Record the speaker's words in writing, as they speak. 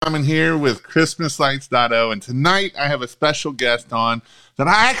I'm here with ChristmasLights.o, and tonight I have a special guest on that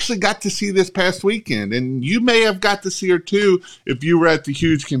I actually got to see this past weekend, and you may have got to see her too if you were at the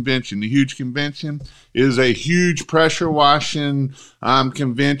Huge Convention. The Huge Convention is a huge pressure washing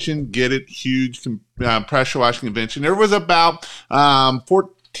convention. Get it? Huge pressure washing convention. There was about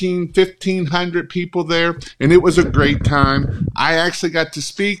 1,500 people there, and it was a great time. I actually got to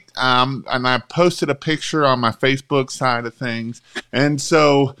speak, and I posted a picture on my Facebook side of things. And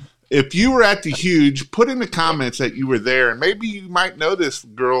so if you were at the Huge, put in the comments that you were there, and maybe you might know this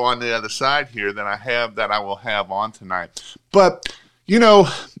girl on the other side here that I will have on tonight. But you know,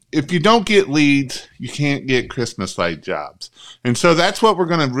 if you don't get leads, you can't get Christmas light jobs. And so that's what we're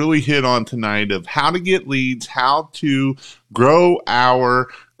going to really hit on tonight, of how to get leads, how to grow our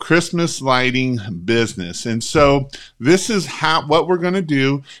Christmas lighting business. And so this is what we're going to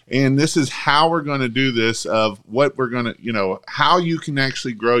do, and this is how we're going to do this, of what we're going to, how you can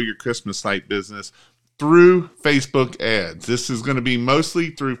actually grow your Christmas light business through Facebook ads. This is going to be mostly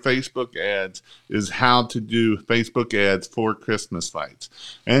through Facebook ads, is how to do Facebook ads for Christmas lights.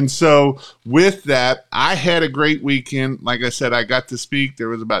 And so with that, I had a great weekend. Like I said, I got to speak. There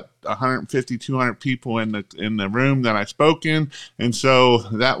was about 150, 200 people in the room that I spoke in. And so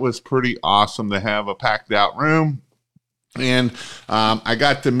that was pretty awesome to have a packed out room. And I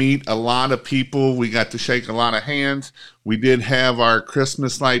got to meet a lot of people. We got to shake a lot of hands. We did have our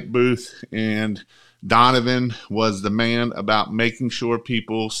Christmas light booth, and Donovan was the man about making sure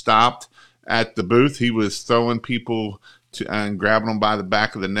people stopped at the booth. He was throwing people and grabbing them by the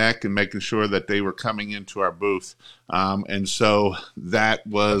back of the neck and making sure that they were coming into our booth. And so that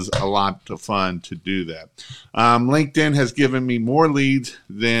was a lot of fun to do that. LinkedIn has given me more leads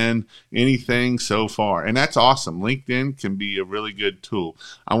than anything so far, and that's awesome. LinkedIn can be a really good tool.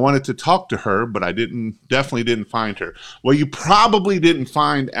 I wanted to talk to her, but I definitely didn't find her. Well, you probably didn't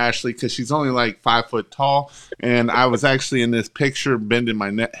find Ashley because she's only like 5 foot tall, and I was actually in this picture bending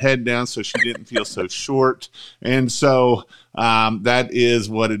my head down so she didn't feel so short. And so that is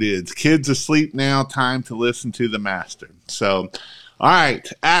what it is. Kids asleep now, time to listen to the master. So, all right,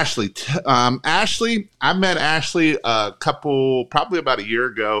 Ashley. Ashley, I met Ashley probably about a year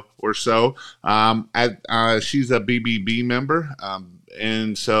ago or so. She's a BBB member.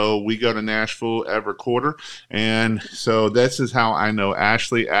 And so we go to Nashville every quarter. And so this is how I know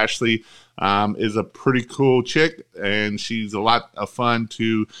Ashley. Ashley is a pretty cool chick, and she's a lot of fun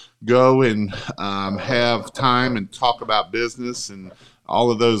to go and have time and talk about business and all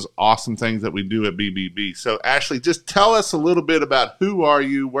of those awesome things that we do at BBB. So Ashley, just tell us a little bit about who are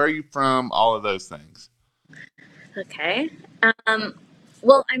you, where are you from, all of those things. Okay.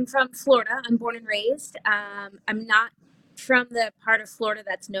 Well, I'm from Florida. I'm born and raised. I'm not from the part of Florida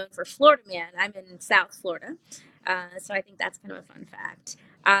that's known for Florida Man. I'm in South Florida. So I think that's kind of a fun fact.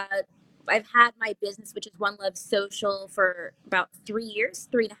 I've had my business, which is One Love Social, for about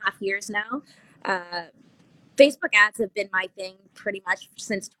 3.5 years now. Facebook ads have been my thing pretty much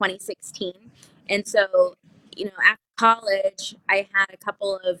since 2016. And so, after college, I had a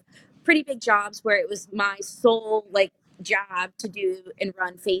couple of pretty big jobs where it was my sole job to do and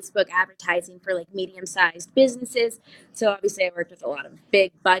run Facebook advertising for medium-sized businesses. So obviously I worked with a lot of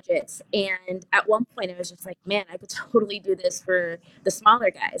big budgets, and at one point I was just like, man, I could totally do this for the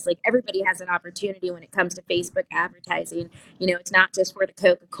smaller guys. Like, everybody has an opportunity when it comes to Facebook advertising. It's not just for the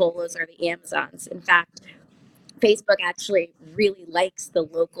Coca-Colas or the Amazons. In fact, Facebook actually really likes the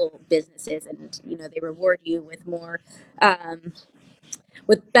local businesses, and they reward you with more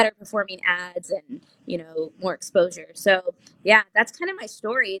with better performing ads and more exposure. So yeah, that's kind of my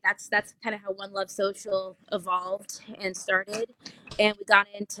story. That's kind of how One Love Social evolved and started. And we got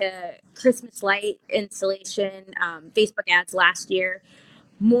into Christmas light installation, Facebook ads last year,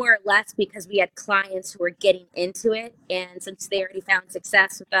 more or less because we had clients who were getting into it, and since they already found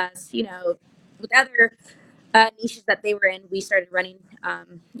success with us, with other niches that they were in, we started running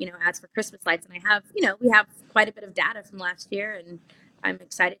ads for Christmas lights. And we have quite a bit of data from last year, and I'm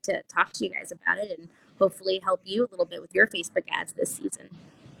excited to talk to you guys about it and hopefully help you a little bit with your Facebook ads this season.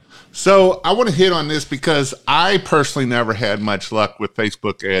 So I want to hit on this because I personally never had much luck with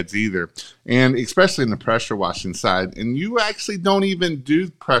Facebook ads either, and especially in the pressure washing side. And you actually don't even do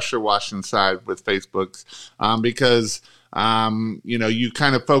pressure washing side with Facebook because you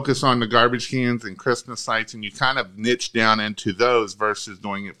kind of focus on the garbage cans and Christmas lights, and you kind of niche down into those versus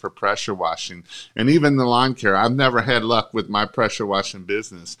doing it for pressure washing. And even the lawn care, I've never had luck with my pressure washing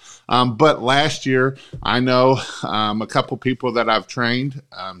business. But last year, I know a couple people that I've trained,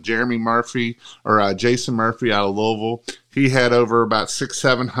 Jeremy Murphy or Jason Murphy out of Louisville. He had over about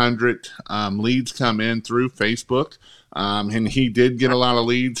 700 leads come in through Facebook. and he did get a lot of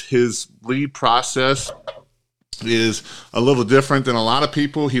leads. His lead process is a little different than a lot of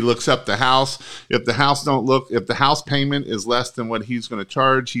people. He looks up the house. If the house payment is less than what he's going to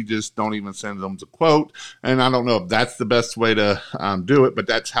charge, he just don't even send them the quote. And I don't know if that's the best way to do it, but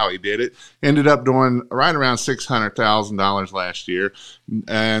that's how he did it. Ended up doing right around $600,000 last year,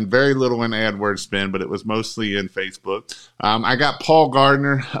 and very little in AdWords spend, but it was mostly in Facebook. I got Paul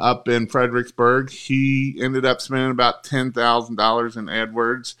Gardner up in Fredericksburg. He ended up spending about $10,000 in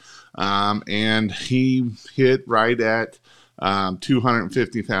AdWords. And he hit right at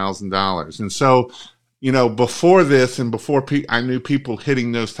 $250,000. And so, before this and before I knew people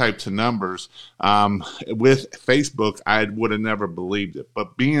hitting those types of numbers with Facebook, I would have never believed it.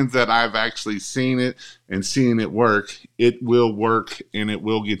 But being that I've actually seen it and seeing it work, it will work and it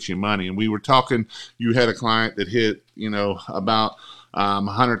will get you money. And we were talking, you had a client that hit, about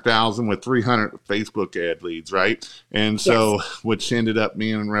 100,000 with 300 Facebook ad leads, right? And so, Yes. which ended up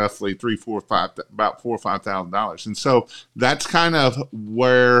being roughly about $4,000 or $5,000. And so that's kind of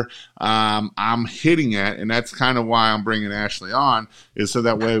where I'm hitting at, and that's kind of why I'm bringing Ashley on, is so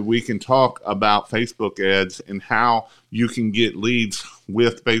that way we can talk about Facebook ads and how you can get leads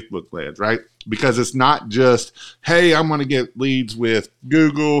with Facebook ads, right? Because it's not just, hey, I'm going to get leads with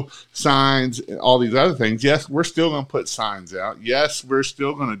Google, signs, all these other things. Yes, we're still going to put signs out. Yes, we're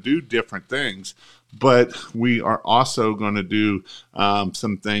still going to do different things, but we are also going to do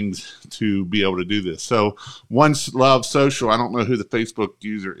some things to be able to do this. So One Love Social, I don't know who the Facebook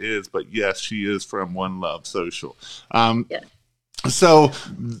user is, but yes, she is from One Love Social. Yeah. So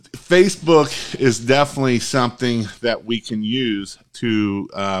Facebook is definitely something that we can use to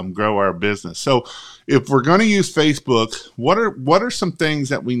grow our business. So if we're going to use Facebook, what are some things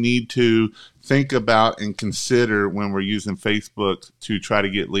that we need to think about and consider when we're using Facebook to try to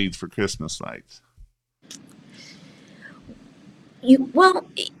get leads for Christmas lights? Well,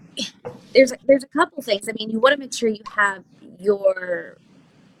 there's a couple things. I mean, you want to make sure you have your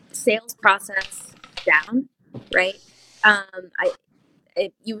sales process down, right? I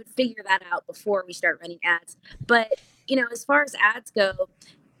You would figure that out before we start running ads. But as far as ads go,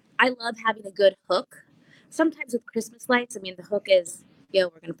 I love having a good hook. Sometimes with Christmas lights, I mean, the hook is, we're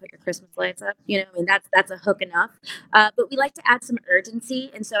going to put your Christmas lights up. I mean, that's a hook enough. But we like to add some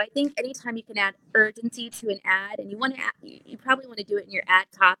urgency, and so I think anytime you can add urgency to an ad, and you probably want to do it in your ad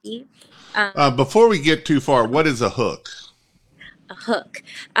copy. Before we get too far, what is a hook? A hook,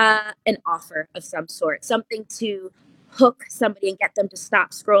 an offer of some sort, something to hook somebody and get them to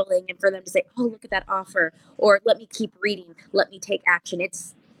stop scrolling and for them to say, "Oh, look at that offer," or "Let me keep reading, let me take action."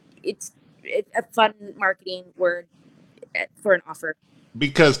 It's a fun marketing word for an offer.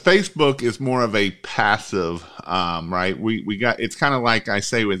 Because Facebook is more of a passive, right? We got, it's kind of like I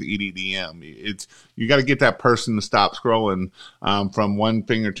say with EDDM. It's, you got to get that person to stop scrolling from one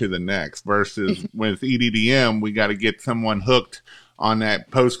finger to the next. Versus with EDDM, we got to get someone hooked on that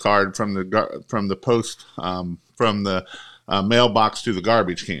postcard from the mailbox to the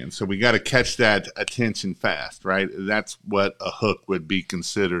garbage can. So we got to catch that attention fast, right? That's what a hook would be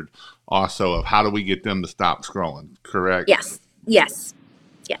considered. Also, of how do we get them to stop scrolling? Correct. Yes, yes,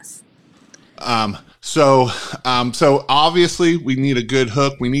 yes. So obviously we need a good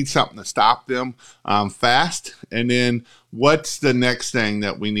hook. We need something to stop them fast. And then what's the next thing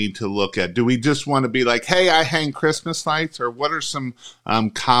that we need to look at? Do we just want to be like, hey, I hang Christmas lights, or what are some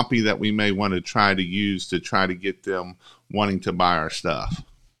copy that we may want to try to use to try to get them wanting to buy our stuff?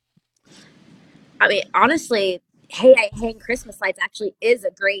 I mean, honestly, "Hey, I hang Christmas lights" actually is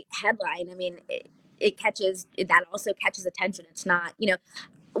a great headline. I mean, that also catches attention. It's not,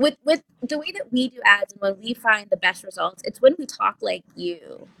 with the way that we do ads and when we find the best results, it's when we talk like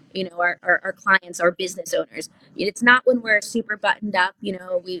our clients, our business owners. It's not when we're super buttoned up. We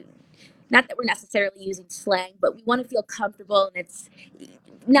Not that we're necessarily using slang, but we want to feel comfortable, and it's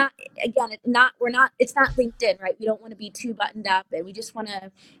not, again, it's not LinkedIn, right? We don't want to be too buttoned up, and we just want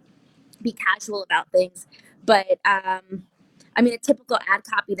to be casual about things. But I mean, a typical ad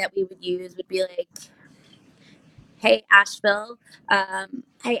copy that we would use would be like, "Hey Asheville,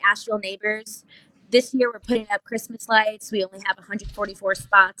 hey Asheville neighbors, this year we're putting up Christmas lights. We only have 144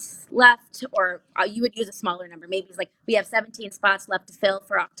 spots left," or you would use a smaller number. Maybe it's like, "We have 17 spots left to fill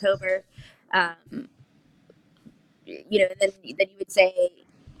for October." Um, and then you would say,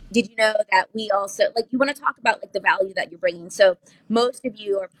 "Did you know that we also," like, you want to talk about like the value that you're bringing. So most of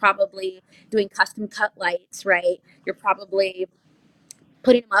you are probably doing custom cut lights, right? You're probably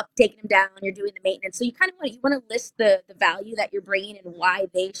putting them up, taking them down, you're doing the maintenance. So you want to list the value that you're bringing and why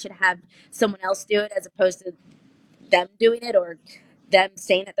they should have someone else do it as opposed to them doing it, or them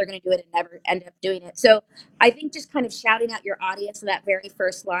saying that they're going to do it and never end up doing it. So I think just kind of shouting out your audience in that very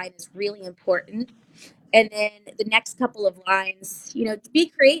first line is really important. And then the next couple of lines, be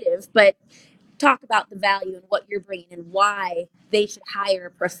creative, but talk about the value and what you're bringing and why they should hire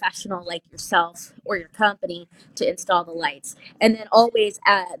a professional like yourself or your company to install the lights. And then always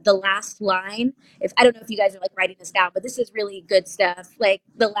the last line, if I don't know if you guys are like writing this down, but this is really good stuff. Like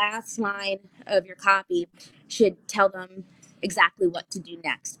the last line of your copy should tell them exactly what to do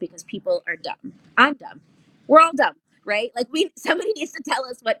next, because people are dumb. I'm dumb. We're all dumb, right? Like somebody needs to tell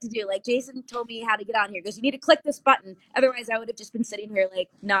us what to do. Like Jason told me how to get on here, because you need to click this button. Otherwise I would have just been sitting here like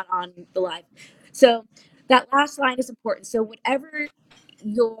not on the live. So that last line is important. So whatever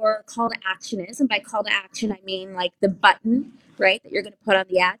your call to action is, and by call to action I mean like the button, right, that you're going to put on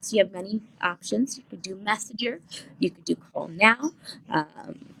the ad. So you have many options. You could do messenger, you could do call now,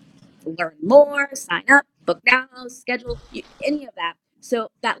 learn more, sign up, book now, schedule, any of that.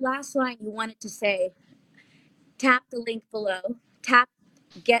 So that last line, you want it to say, tap the link below, tap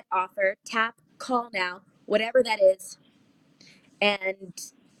get offer, tap call now, whatever that is, and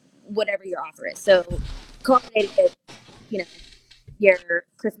whatever your offer is. So call today to get, your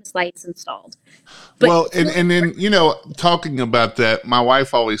Christmas lights installed. But Well, it's and really and then important. talking about that, my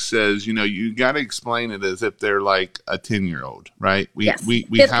wife always says, you got to explain it as if they're like a 10-year-old, right? We Yes, we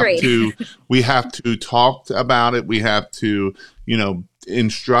we fifth have grade. to we have to talk about it. We have to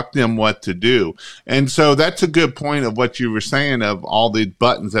instruct them what to do. And so that's a good point of what you were saying of all the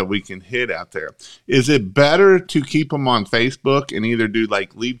buttons that we can hit out there. Is it better to keep them on Facebook and either do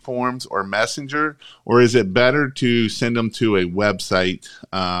like lead forms or Messenger, or is it better to send them to a website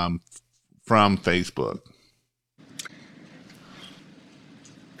from Facebook?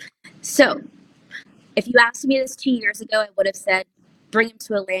 So if you asked me this 2 years ago, I would have said, bring them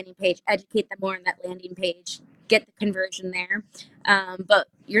to a landing page, educate them more on that landing page, get the conversion there. But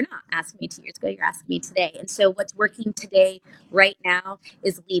you're not asking me 2 years ago, you're asking me today. And so what's working today, right now,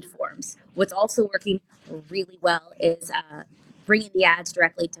 is lead forms. What's also working really well is bringing the ads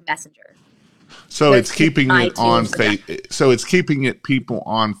directly to Messenger. So Those it's two, keeping my it on two for them. face. So it's keeping it people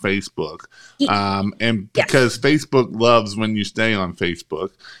on Facebook, and Yes. because Facebook loves when you stay on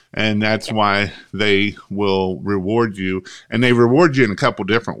Facebook, and that's Yep. why they will reward you, and they reward you in a couple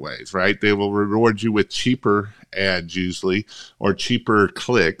different ways, right? They will reward you with cheaper ads usually, or cheaper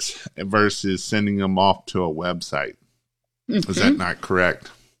clicks versus sending them off to a website. Is that Mm-hmm. not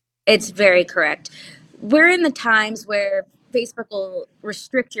correct? It's very correct. We're in the times where Facebook will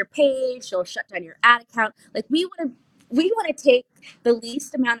restrict your page, they'll shut down your ad account. Like we want to take the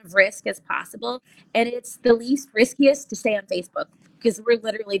least amount of risk as possible, and it's the least riskiest to stay on Facebook, because we're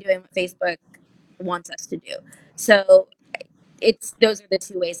literally doing what Facebook wants us to do. So it's those are the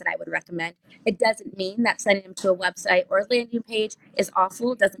two ways that I would recommend. It doesn't mean that sending them to a website or a landing page is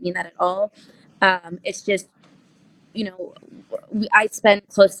awful. It doesn't mean that at all. It's just, you know, I spend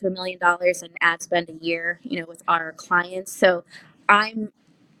close to $1 million in ad spend a year, with our clients. So I'm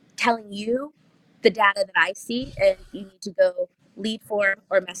telling you the data that I see, and you need to go lead form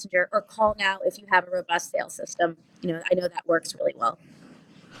or messenger or call now if you have a robust sales system. I know that works really well.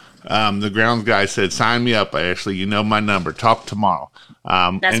 The grounds guy said, "Sign me up, Ashley. You know my number. Talk tomorrow."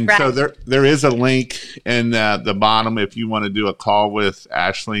 That's And so right. there is a link in the bottom if you want to do a call with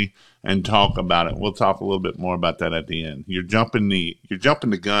Ashley and talk about it. We'll talk a little bit more about that at the end. You're jumping the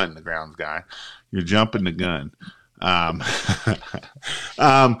gun, the grounds guy. You're jumping the gun. Um,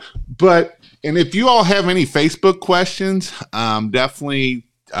 um, but and if you all have any Facebook questions, definitely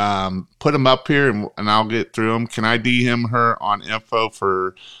put them up here and I'll get through them. Can I DM her on info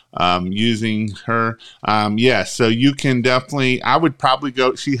for using her? Yes, so you can definitely, I would probably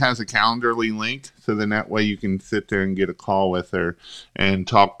go, she has a Calendarly link. So then that way you can sit there and get a call with her and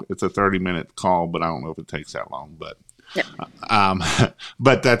talk. It's a 30-minute call, but I don't know if it takes that long, Yep. um,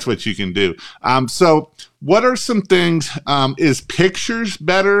 but that's what you can do. So, what are some things? Is pictures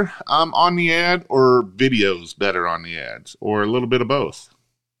better on the ad, or videos better on the ads, or a little bit of both?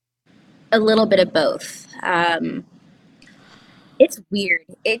 A little bit of both. It's weird.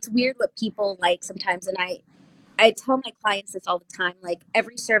 It's weird what people like sometimes, and I tell my clients this all the time. Like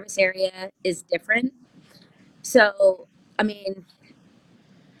every service area is different. So I mean,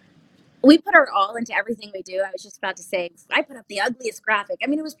 we put our all into everything we do. I was just about to say, I put up the ugliest graphic. I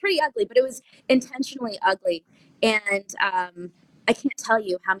mean, it was pretty ugly, but it was intentionally ugly. And I can't tell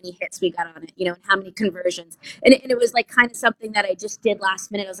you how many hits we got on it, and how many conversions. And it was like kind of something that I just did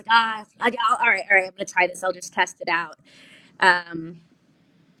last minute. I was like, all right, I'm going to try this. I'll just test it out. Um,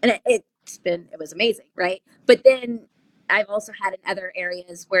 and it was amazing, right? But then I've also had in other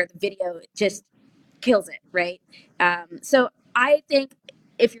areas where the video just kills it, right? So I think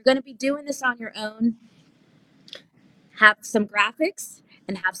if you're going to be doing this on your own, have some graphics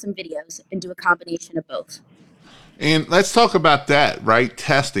and have some videos and do a combination of both. And let's talk about that, right?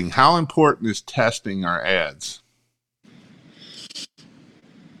 Testing. How important is testing our ads?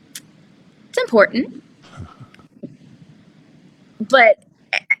 It's important, but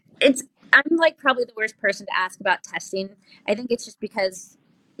it's I'm like probably the worst person to ask about testing. I think it's just because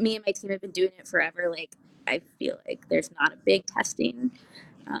me and my team have been doing it forever. Like I feel like there's not a big testing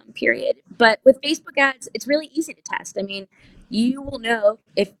period. But with Facebook ads, it's really easy to test. I mean, you will know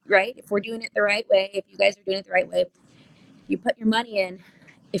if we're doing it the right way, if you guys are doing it the right way, you put your money in.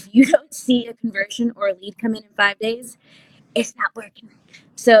 If you don't see a conversion or a lead come in 5 days, it's not working.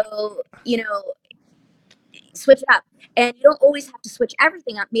 So, switch it up. And you don't always have to switch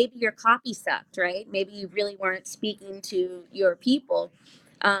everything up. Maybe your copy sucked, right? Maybe you really weren't speaking to your people.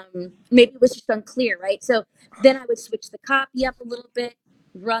 Maybe it was just unclear, right? So then I would switch the copy up a little bit,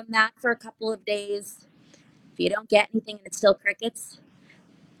 run that for a couple of days. If you don't get anything and it's still crickets,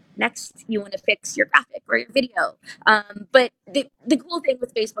 next you want to fix your graphic or your video. But the cool thing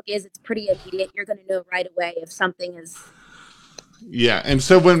with Facebook is it's pretty immediate. You're going to know right away if something is. Yeah, and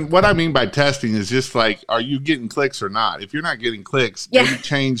so what I mean by testing is just like, are you getting clicks or not? If you're not getting clicks, Yeah. maybe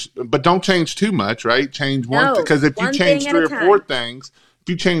change, but don't change too much, right? Change one, No, because if you one change thing at a three or four time. things, if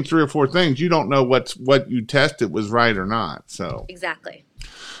you change three or four things, you don't know what you tested was right or not. So, Exactly.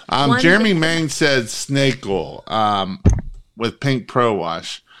 One Jeremy thing at a Main time. said snake oil with Pink Pro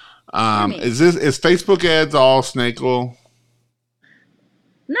Wash. Jeremy. Is Facebook ads all snake oil?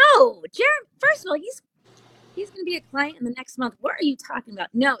 No, Jeremy. First of all, he's going to be a client in the next month. What are you talking about?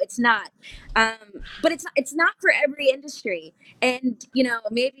 No, it's not. But it's not for every industry. And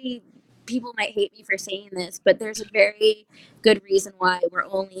maybe people might hate me for saying this, but there's a very good reason why we're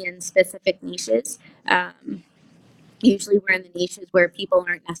only in specific niches. Usually, we're in the niches where people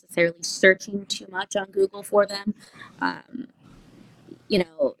aren't necessarily searching too much on Google for them. Um, you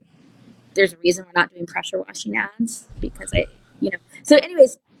know, there's a reason we're not doing pressure washing ads because So,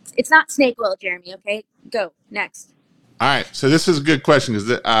 anyways, it's not snake oil, Jeremy. Okay, go next. All right, so this is a good question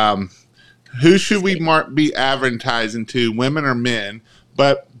because who should Just we kidding. be advertising to, women or men?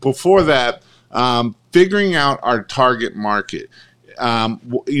 But before that, figuring out our target market.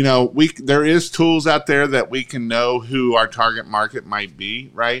 We there is tools out there that we can know who our target market might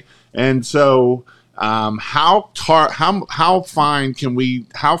be, right? And so, how fine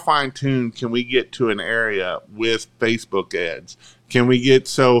tuned can we get to an area with Facebook ads? Can we get,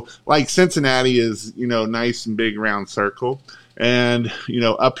 so like Cincinnati is, nice and big round circle, and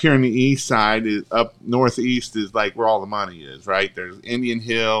up here in the east side, is up northeast, is like where all the money is, right? There's Indian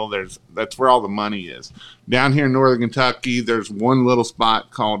Hill, that's where all the money is. Down here in northern Kentucky, there's one little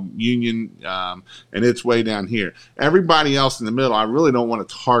spot called Union, and it's way down here. Everybody else in the middle, I really don't want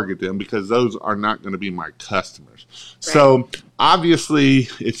to target them because those are not going to be my customers. Right. So obviously,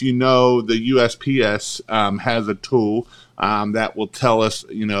 if the USPS has a tool that will tell us,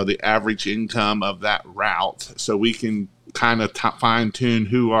 the average income of that route, so we can kind of fine tune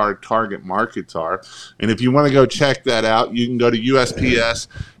who our target markets are. And if you want to go check that out, you can go to USPS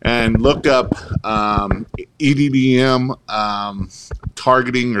and look up EDDM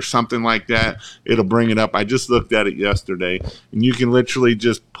targeting or something like that. It'll bring it up. I just looked at it yesterday, and you can literally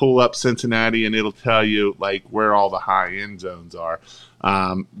just pull up Cincinnati, and it'll tell you like where all the high end zones are.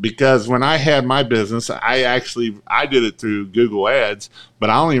 Because when I had my business, I did it through Google Ads, but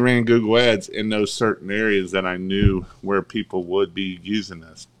I only ran Google Ads in those certain areas that I knew where people would be using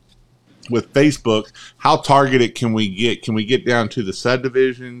this. With Facebook, how targeted can we get? Can we get down to the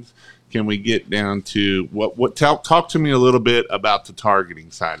subdivisions? Can we get down to talk to me a little bit about the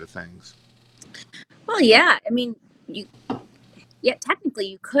targeting side of things. Well, yeah. I mean, technically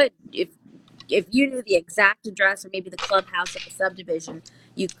you could if you knew the exact address or maybe the clubhouse of a subdivision,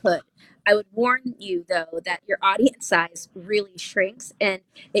 you could. I would warn you though that your audience size really shrinks, and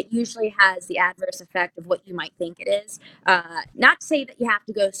it usually has the adverse effect of what you might think it is. Not to say that you have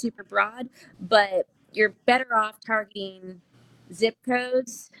to go super broad, but you're better off targeting zip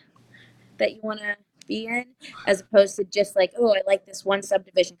codes that you want to be in, as opposed to just like, oh, I like this one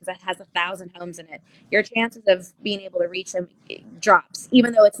subdivision because that has 1,000 homes in it. Your chances of being able to reach them drops,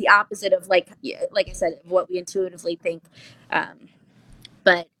 even though it's the opposite of like I said, of what we intuitively think.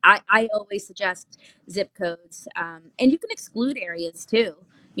 But I always suggest zip codes, and you can exclude areas too.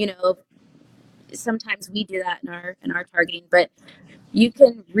 You know, sometimes we do that in our targeting, but you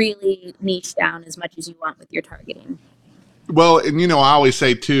can really niche down as much as you want with your targeting. Well, and I always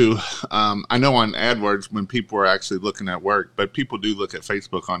say too, I know on AdWords when people are actually looking at work, but people do look at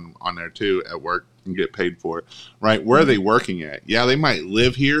Facebook on there too at work and get paid for it, right? Where are Mhm. they working at? Yeah, they might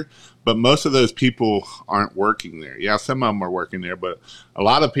live here, but most of those people aren't working there. Yeah, some of them are working there, but a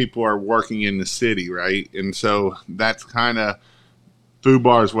lot of people are working in the city, right? And so that's kind of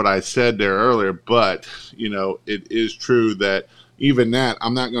FUBAR is what I said there earlier, but it is true that even that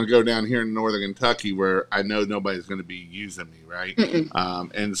I'm not going to go down here in northern Kentucky where I know nobody's going to be using me, right?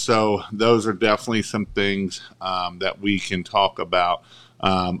 Mm-mm. And so those are definitely some things that we can talk about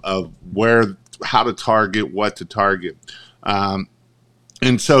of how to target, what to target. Um,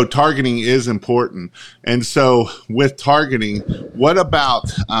 and so targeting is important. And so with targeting, what about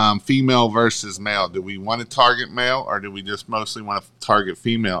female versus male? Do we want to target male or do we just mostly want to target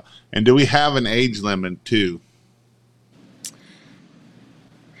female? And do we have an age limit too?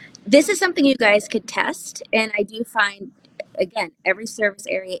 This is something you guys could test, and I do find, again, every service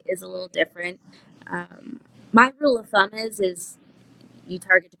area is a little different. Um, my rule of thumb is you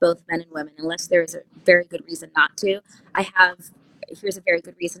target both men and women unless there is a very good reason not to. I have Here's a very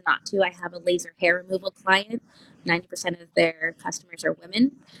good reason not to. I have a laser hair removal client. 90% of their customers are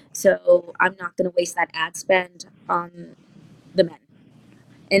women, so I'm not going to waste that ad spend on the men,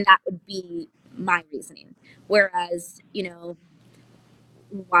 and that would be my reasoning. Whereas,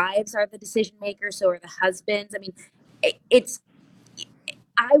 wives are the decision makers, so are the husbands. I mean, it's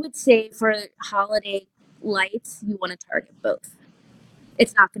I would say for holiday lights, you want to target both.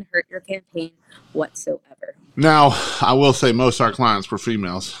 It's not going to hurt your campaign whatsoever. Now, I will say most of our clients were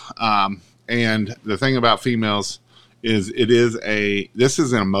females. And the thing about females is this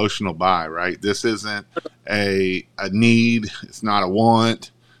is an emotional buy, right? This isn't a need. It's not a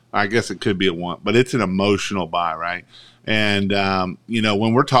want. I guess it could be a want, but it's an emotional buy, right? And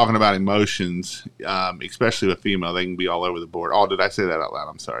when we're talking about emotions, especially with female, they can be all over the board. Oh, did I say that out loud?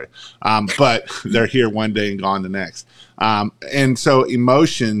 I'm sorry. But they're here one day and gone the next. And so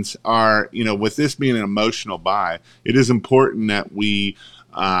emotions are, with this being an emotional buy, it is important that we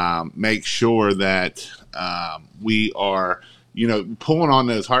make sure that we are, pulling on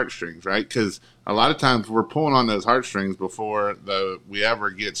those heartstrings, right? Because a lot of times we're pulling on those heartstrings before we ever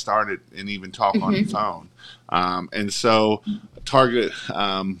get started and even talk on the Mm-hmm. phone. And so target,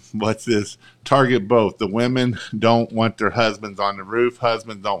 what's this? Target both. The women don't want their husbands on the roof.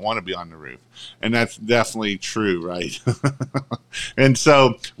 Husbands don't want to be on the roof. And that's definitely true, right? And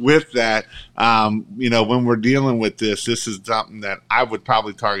so with that, when we're dealing with this is something that I would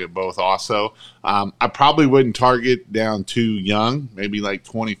probably target both also. I probably wouldn't target down too young, maybe like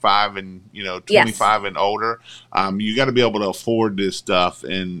 25 and, Yes. 25 and older. You got to be able to afford this stuff.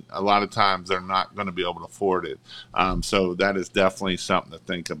 And a lot of times they're not going to be able to afford it. So that is definitely something to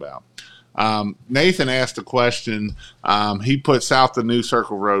think about. Nathan asked a question. He put south of New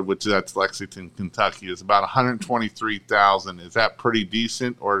Circle Road, which that's Lexington, Kentucky, is about 123,000. Is that pretty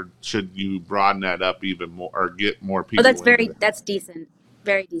decent, or should you broaden that up even more, or get more Oh, people in there? that's decent.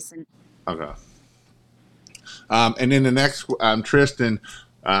 Very decent. Okay. And then the next, Tristan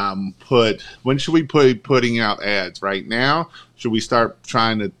put, when should we putting out ads? Right now? Should we start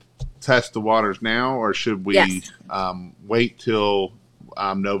trying to test the waters now, or should we Yes. wait till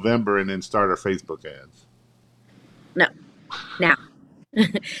November and then start our Facebook ads? No. Now.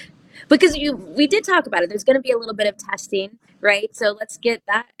 Because we did talk about it. There's going to be a little bit of testing, right? So let's get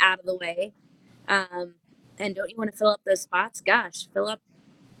that out of the way. Um, and don't you want to fill up those spots? Gosh,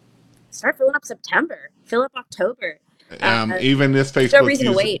 start filling up September, fill up October. Even this There's no reason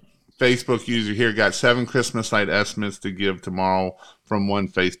to wait. Facebook user here got 7 Christmas light estimates to give tomorrow from one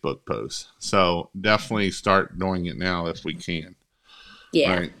Facebook post. So definitely start doing it now if we can.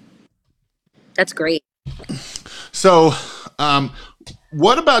 Yeah, Right. that's great. So,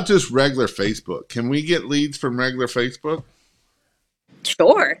 what about just regular Facebook? Can we get leads from regular Facebook?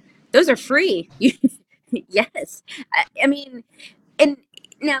 Sure, those are free. Yes, I mean, and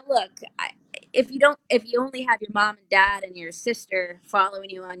now look, if you only have your mom and dad and your sister following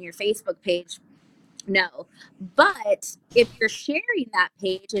you on your Facebook page, no. But if you're sharing that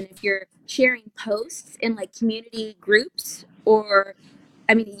page and if you're sharing posts in like community groups, or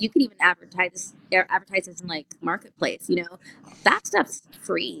I mean, you could even advertise this in like marketplace. That stuff's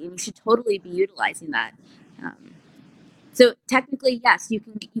free, and you should totally be utilizing that. Um, so technically, yes, you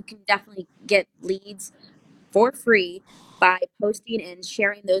can definitely get leads for free by posting and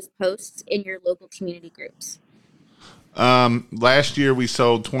sharing those posts in your local community groups. Last year we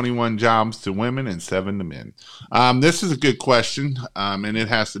sold 21 jobs to women and 7 to men. This is a good question, and it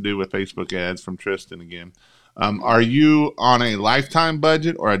has to do with Facebook ads from Tristan again. Are you on a lifetime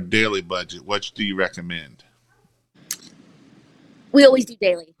budget or a daily budget? Which do you recommend? We always do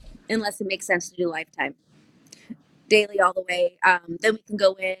daily, unless it makes sense to do lifetime. Daily all the way. Then we can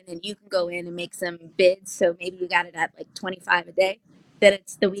go in and you can go in and make some bids. So maybe you got it at like 25 a day. Then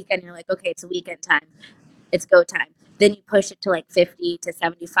it's the weekend. You're like, okay, it's a weekend time. It's go time. Then you push it to like 50 to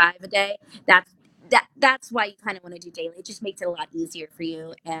 75 a day. That's why you kind of want to do daily. It just makes it a lot easier for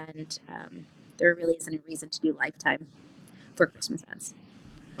you. And there really isn't a reason to do lifetime for Christmas ads.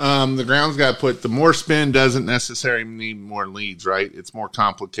 The grounds got put. The more spend doesn't necessarily mean more leads, right? It's more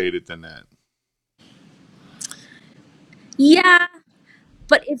complicated than that. Yeah,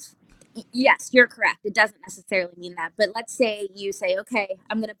 but yes, you're correct. It doesn't necessarily mean that. But let's say you say, okay,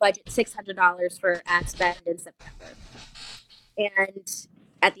 I'm going to budget $600 for ad spend in September. And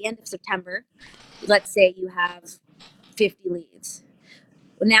at the end of September, let's say you have 50 leads.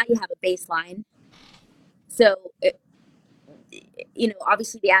 Well, now you have a baseline. So,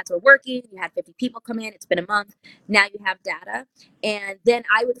 obviously the ads were working. You had 50 people come in. It's been a month. Now you have data. And then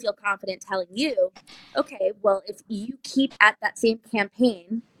I would feel confident telling you, okay, well, if you keep at that same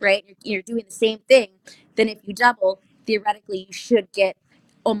campaign, right, you're doing the same thing, then if you double, theoretically, you should get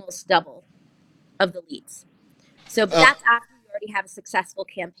almost double of the leads. So, but that's after you already have a successful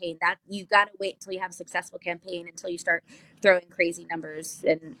campaign. That you got to wait until you have a successful campaign until you start throwing crazy numbers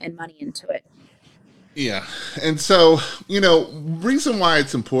and money into it. Yeah. And so, reason why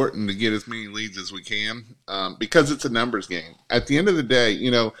it's important to get as many leads as we can, because it's a numbers game. At the end of the day,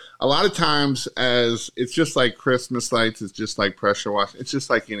 a lot of times as it's just like Christmas lights, it's just like pressure wash, it's just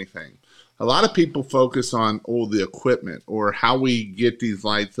like anything. A lot of people focus on, the equipment or how we get these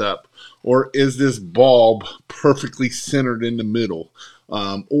lights up, or is this bulb perfectly centered in the middle?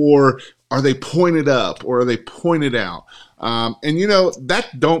 Or are they pointed up or are they pointed out? That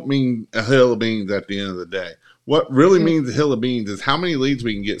don't mean a hill of beans at the end of the day. What really means a hill of beans is how many leads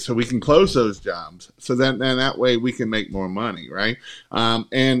we can get so we can close those jobs. So that way we can make more money, right?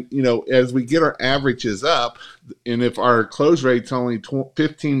 As we get our averages up, and if our close rate's only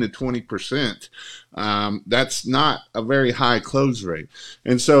 15 to 20%, that's not a very high close rate.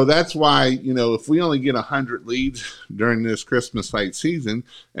 And so that's why, if we only get 100 leads during this Christmas light season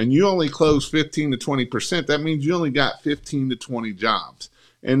and you only close 15 to 20%, that means you only got 15 to 20 jobs.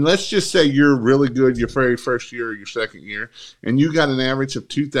 And let's just say you're really good your very first year or your second year, and you got an average of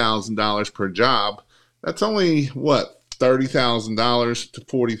 $2,000 per job. That's only $30,000 to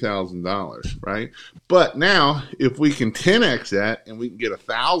 $40,000, right? But now, if we can 10x that and we can get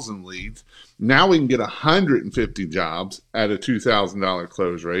 1,000 leads, now we can get 150 jobs at a $2,000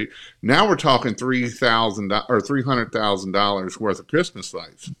 close rate. Now we're talking $3,000 or $300,000 worth of Christmas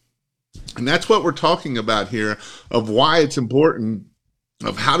lights, and that's what we're talking about here of why it's important.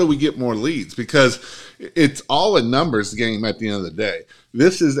 Of how do we get more leads? Because it's all a numbers game at the end of the day.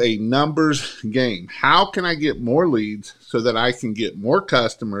 This is a numbers game. How can I get more leads so that I can get more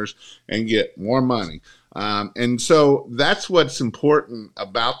customers and get more money? And so that's what's important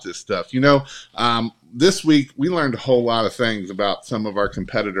about this stuff. This week we learned a whole lot of things about some of our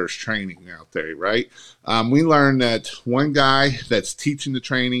competitors' training out there, right? We learned that one guy that's teaching the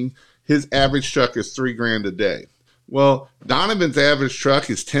training, his average truck is $3,000 a day. Well, Donovan's average truck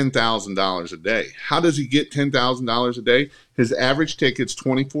is $10,000 a day. How does he get $10,000 a day? His average ticket's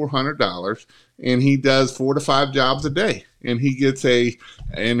 $2,400, and he does 4 to 5 jobs a day, and he's at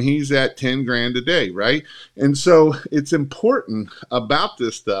 $10,000 a day, right? And so it's important about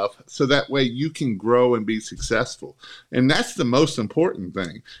this stuff so that way you can grow and be successful. And that's the most important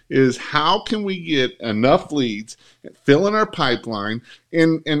thing is how can we get enough leads, fill in our pipeline,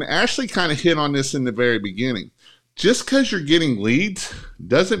 and Ashley kind of hit on this in the very beginning. Just because you're getting leads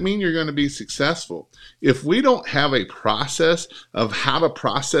doesn't mean you're going to be successful. If we don't have a process of how to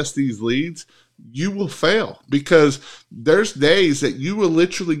process these leads, you will fail because there's days that you will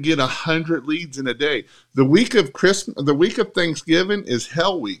literally get 100 leads in a day. The week of Thanksgiving is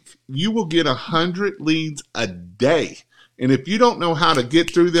hell week. You will get 100 leads a day. And if you don't know how to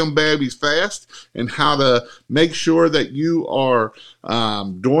get through them babies fast and how to make sure that you are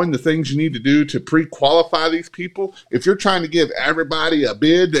doing the things you need to do to pre-qualify these people, if you're trying to give everybody a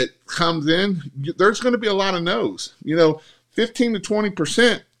bid that comes in, there's going to be a lot of no's. 15 to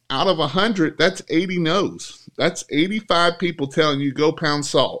 20% out of 100, that's 80 no's. That's 85 people telling you go pound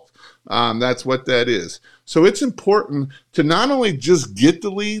salt. That's what that is. So it's important to not only just get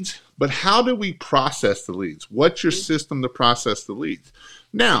the leads, but how do we process the leads? What's your system to process the leads?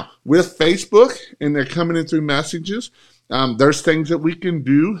 Now, with Facebook, and they're coming in through messages, there's things that we can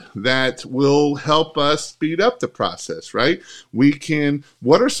do that will help us speed up the process, right?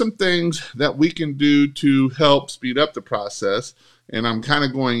 What are some things that we can do to help speed up the process? And I'm kind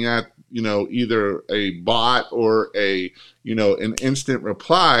of going at either a bot or an instant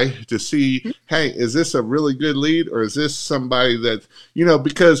reply to see, hey, is this a really good lead, or is this somebody that,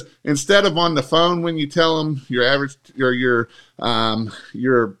 because instead of on the phone when you tell them your average or your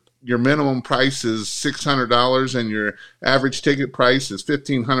minimum price is $600 and your average ticket price is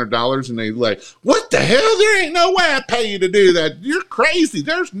 $1,500, and they like, what the hell? There ain't no way I pay you to do that. You're crazy.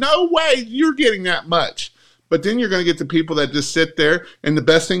 There's no way you're getting that much. But then you're going to get the people that just sit there, and the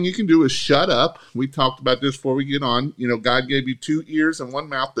best thing you can do is shut up. We talked about this before we get on. God gave you 2 ears and 1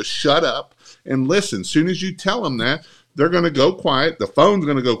 mouth to shut up and listen. As soon as you tell them that, they're going to go quiet. The phone's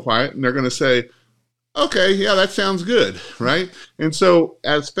going to go quiet, and they're going to say, okay, yeah, that sounds good, right? And so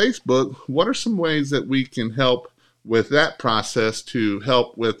as Facebook, what are some ways that we can help with that process to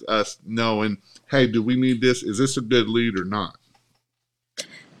help with us knowing, hey, do we need this? Is this a good lead or not?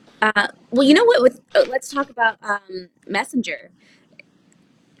 Well, you know what? Let's talk about Messenger.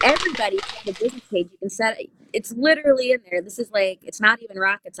 Everybody can have a business page. You can set it. It's literally in there. This is like, it's not even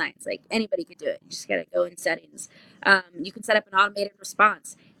rocket science. Like anybody could do it. You just got to go in settings. You can set up an automated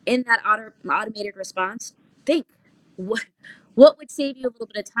response. In that automated response, think what would save you a little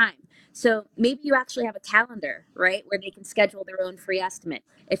bit of time. So maybe you actually have a calendar, right, where they can schedule their own free estimate.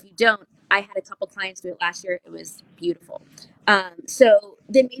 If you don't, I had a couple clients do it last year. It was beautiful. So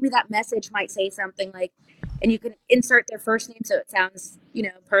then maybe that message might say something like, and you can insert their first name so it sounds,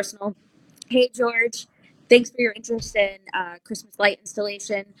 personal. Hey, George, thanks for your interest in Christmas light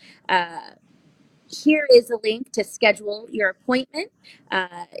installation. Here is a link to schedule your appointment.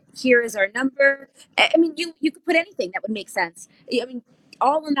 Here is our number. I mean, you could put anything that would make sense. I mean,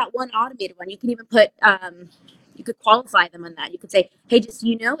 all in that one automated one. You can even put, you could qualify them on that. You could say, hey, just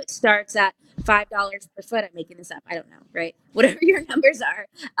it starts at $5 per foot. I'm making this up. I don't know, right? Whatever your numbers are.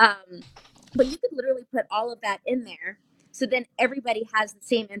 But you could literally put all of that in there. So then everybody has the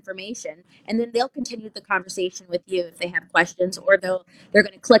same information, and then they'll continue the conversation with you if they have questions, or they're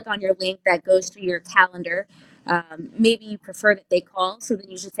going to click on your link that goes to your calendar. Maybe you prefer that they call, so then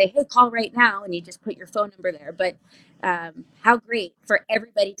you should say, hey, call right now, and you just put your phone number there. But how great for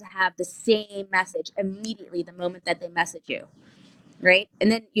everybody to have the same message immediately the moment that they message you, right? And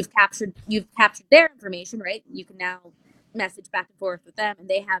then you've captured their information, right? You can now message back and forth with them, and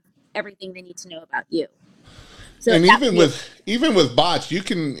they have everything they need to know about you. So and even with bots, you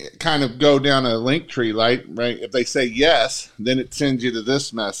can kind of go down a link tree, right? If they say yes, then it sends you to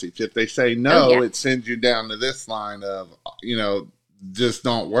this message. If they say no, it sends you down to this line of, just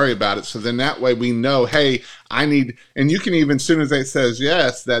don't worry about it. So then that way we know, hey, I need, and you can even, as soon as it says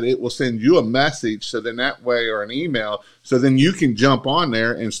yes, that it will send you a message. So then that way, or an email, so then you can jump on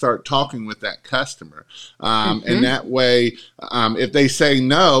there and start talking with that customer. And that way, if they say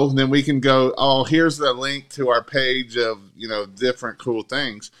no, then we can go, oh, here's the link to our page of, different cool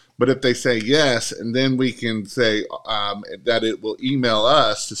things. But if they say yes, and then we can say that it will email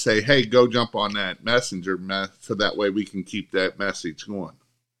us to say, hey, go jump on that messenger, so that way we can keep that message going.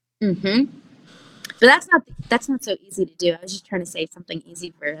 But that's not so easy to do. I was just trying to say something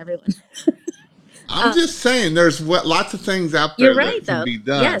easy for everyone. I'm just saying, there's lots of things out there that can be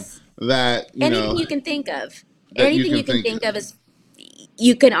done. Yes. That anything you can think of. Anything you can think of is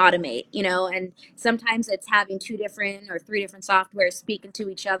you can automate, and sometimes it's having 2 different or 3 different softwares speaking to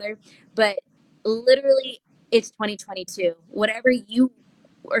each other, but literally it's 2022. Whatever you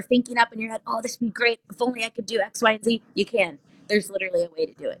are thinking up in your head, oh, this would be great. If only I could do X, Y, and Z, you can. There's literally a way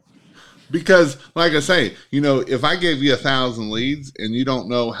to do it. Because, like I say, if I gave you 1,000 leads and you don't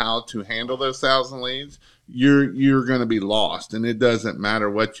know how to handle those 1,000 leads, you're going to be lost, and it doesn't matter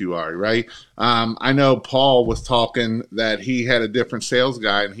what you are, right? I know Paul was talking that he had a different sales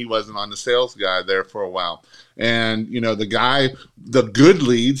guy, and he wasn't on the sales guy there for a while. And, the good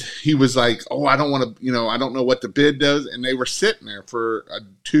leads, he was like, oh, I don't want to, I don't know what the bid does. And they were sitting there for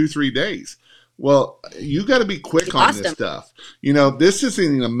 2-3 days. Well, you got to be quick on this stuff. This is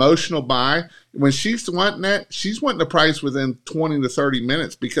an emotional buy. When she's wanting that, she's wanting the price within 20 to 30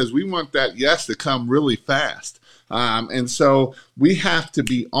 minutes, because we want that yes to come really fast. And so we have to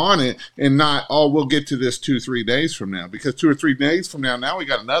be on it, and not, oh, we'll get to this 2-3 days from now, because 2 or 3 days from now we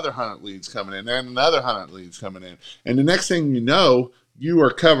got another 100 leads coming in and another 100 leads coming in. And the next thing you know, you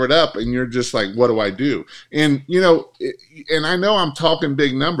are covered up, and you're just like, what do I do? And, and I know I'm talking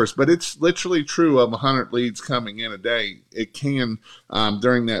big numbers, but it's literally true of 100 leads coming in a day. It can,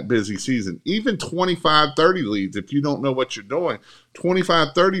 during that busy season, even 25, 30 leads. If you don't know what you're doing,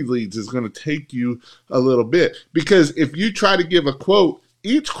 25, 30 leads is going to take you a little bit, because if you try to give a quote,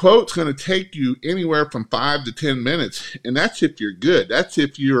 each quote's going to take you anywhere from 5 to 10 minutes. And that's if you're good. That's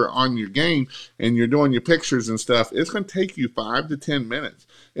if you're on your game and you're doing your pictures and stuff. It's going to take you 5 to 10 minutes.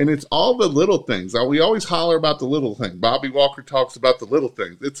 And it's all the little things. We always holler about the little thing. Bobby Walker talks about the little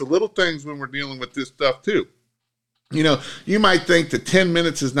things. It's the little things when we're dealing with this stuff too. You might think that 10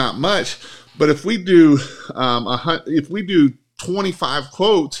 minutes is not much, but if we do 25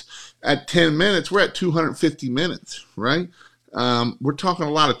 quotes at 10 minutes, we're at 250 minutes, right? We're talking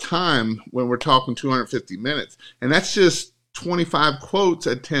a lot of time when we're talking 250 minutes, and that's just 25 quotes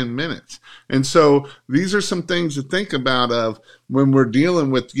at 10 minutes. And so these are some things to think about of when we're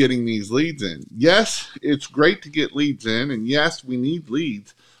dealing with getting these leads in. Yes, it's great to get leads in, and yes, we need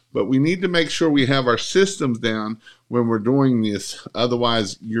leads, but we need to make sure we have our systems down when we're doing this.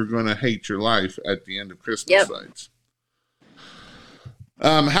 Otherwise, you're going to hate your life at the end of Christmas sites.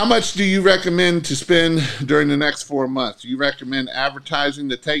 How much do you recommend to spend during the next 4 months? Do you recommend advertising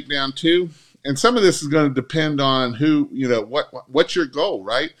the takedown too? And some of this is going to depend on what's your goal,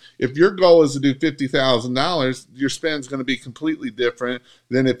 right? If your goal is to do $50,000, your spend is going to be completely different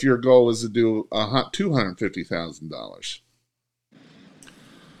than if your goal is to do $250,000.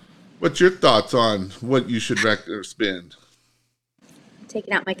 What's your thoughts on what you should spend? I'm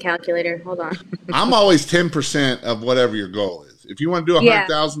taking out my calculator. Hold on. I'm always 10% of whatever your goal is. If you want to do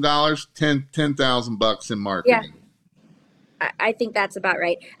 $100,000, $10,000 in marketing. Yeah. I think that's about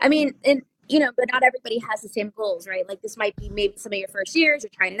right. I mean, but not everybody has the same goals, right? Like this might be maybe some of your first years, you're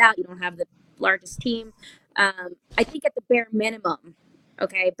trying it out, you don't have the largest team. I think at the bare minimum,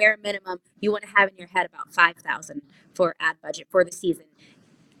 you want to have in your head about 5,000 for ad budget for the season.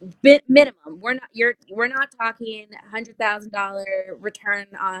 Minimum. We're not talking $100,000 return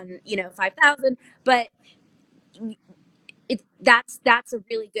on 5,000, but that's it's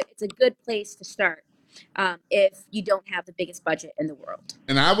a good place to start. If you don't have the biggest budget in the world.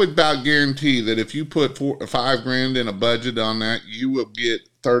 And I would about guarantee that if you put $5,000 in a budget on that, you will get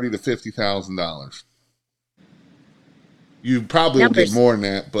 $30,000 to $50,000. You probably will get more than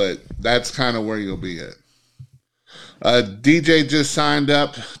that, but that's kind of where you'll be at. DJ just signed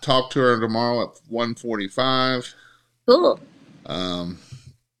up. Talk to her tomorrow at 1:45. Cool.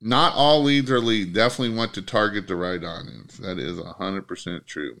 Not all leads are leads. Definitely want to target the right audience. That is 100%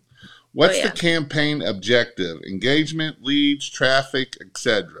 true. What's the campaign objective? Engagement, leads, traffic,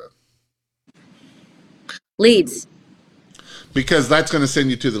 etc. Leads. Because that's going to send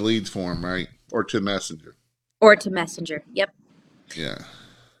you to the leads form, right? Or to Messenger. Yep. Yeah.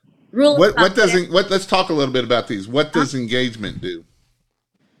 Let's talk a little bit about these. What does engagement do?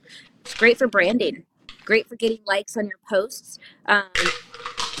 It's great for branding. Great for getting likes on your posts.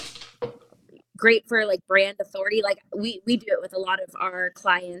 Great for like brand authority. Like we do it with a lot of our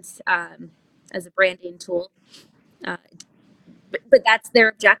clients as a branding tool. But that's their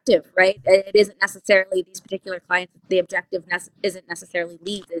objective, right? It isn't necessarily these particular clients. The objective isn't necessarily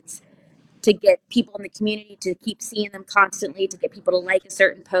leads. It's to get people in the community to keep seeing them constantly, to get people to like a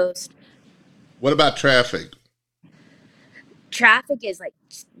certain post. What about traffic? Traffic is like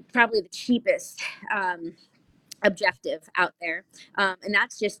probably the cheapest objective out there. And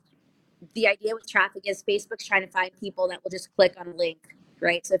that's just the idea with traffic is Facebook's trying to find people that will just click on a link,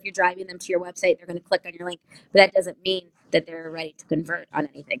 right? So if you're driving them to your website, they're going to click on your link, but that doesn't mean that they're ready to convert on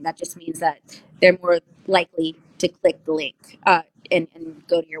anything. That just means that they're more likely to click the link and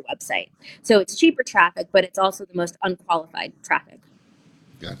go to your website. So it's cheaper traffic, but it's also the most unqualified traffic.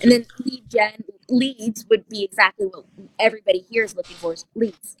 Gotcha. And then leads would be exactly what everybody here is looking for, is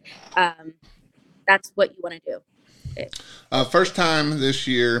leads. That's what you want to do. First time this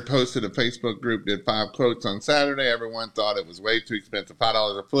year, posted a Facebook group, did 5 quotes on Saturday. Everyone thought it was way too expensive,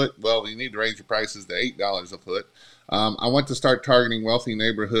 $5 a foot. Well, you need to raise your prices to $8 a foot. I want to start targeting wealthy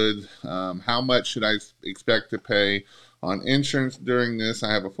neighborhoods. How much should I expect to pay on insurance during this?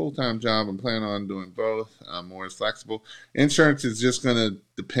 I have a full-time job and plan on doing both. More is flexible. Insurance is just going to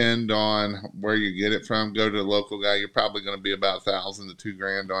depend on where you get it from. Go to a local guy. You're probably going to be about $1,000 to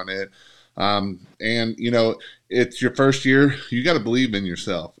 $2,000 on it. And it's your first year. You got to believe in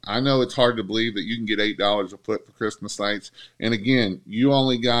yourself. I know it's hard to believe that you can get $8 a foot for Christmas lights. And again, you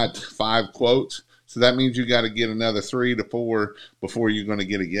only got 5 quotes. So that means you got to get another 3 to 4 before you're going to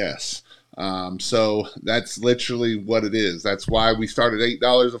get a yes. So that's literally what it is. That's why we started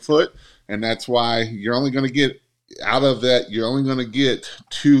 $8 a foot. And that's why you're only going to get out of that. You're only going to get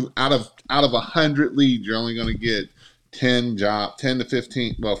out of 100 leads. You're only going to get 10 to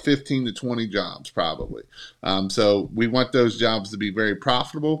 15, 15 to 20 jobs probably. So we want those jobs to be very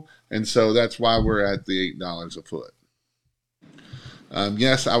profitable. And so that's why we're at the $8 a foot.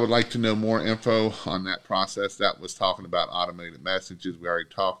 Yes, I would like to know more info on that process. That was talking about automated messages. We already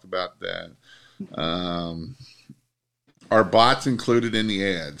talked about that. Are bots included in the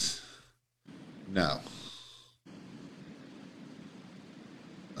ads? No.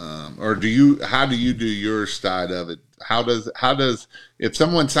 Or how do you do your side of it? How does if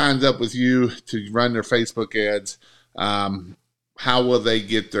someone signs up with you to run their Facebook ads, um, how will they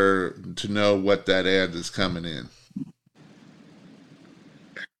get to know what that ad is coming in?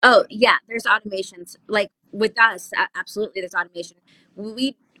 Oh, yeah, there's automations. Like with us, absolutely, there's automation.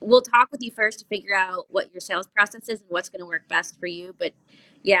 We'll talk with you first to figure out what your sales process is and what's going to work best for you. But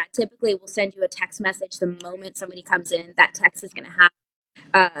yeah, typically we'll send you a text message the moment somebody comes in. That text is going to have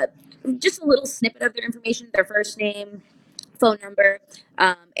uh, just a little snippet of their information, their first name, phone number,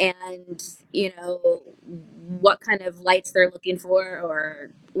 and what kind of lights they're looking for or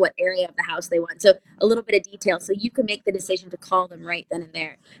what area of the house they want. So a little bit of detail, so you can make the decision to call them right then and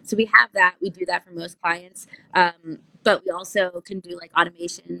there. So we have that. We do that for most clients, but we also can do like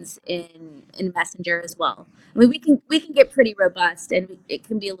automations in Messenger as well. I mean, we can get pretty robust, and it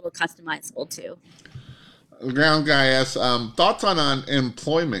can be a little customizable too. The ground guy asks, thoughts on an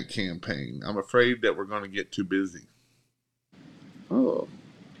employment campaign. I'm afraid that we're going to get too busy. Oh,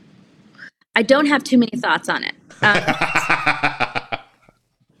 I don't have too many thoughts on it.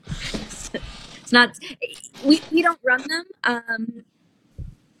 It's not. We don't run them.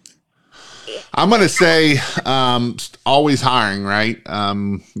 I'm going to say always hiring, right?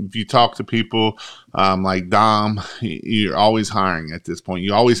 If you talk to people like Dom, you're always hiring at this point.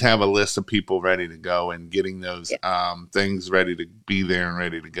 You always have a list of people ready to go and getting those Yeah. things ready to be there and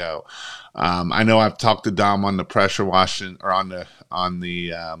ready to go. I know I've talked to Dom on the pressure washing or on the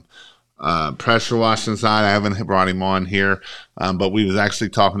pressure washing side. I haven't brought him on here, but we was actually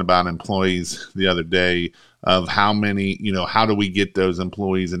talking about employees the other day of how many, how do we get those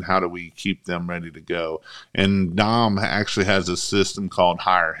employees and how do we keep them ready to go? And Dom actually has a system called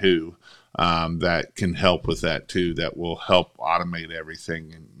Hire Who that can help with that too. That will help automate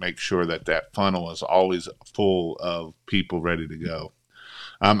everything and make sure that that funnel is always full of people ready to go.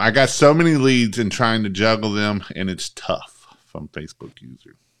 I got so many leads and trying to juggle them, and it's tough from Facebook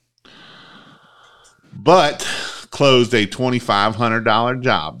user. But closed a $2,500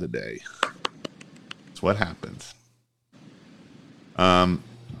 job today. That's what happens.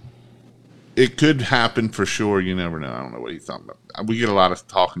 It could happen for sure. You never know. I don't know what he's talking about. We get a lot of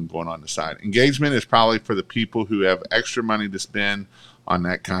talking going on the side. Engagement is probably for the people who have extra money to spend on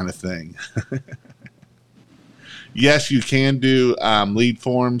that kind of thing. Yes, you can do lead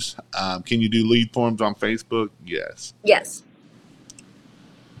forms. Can you do lead forms on Facebook? Yes. Yes.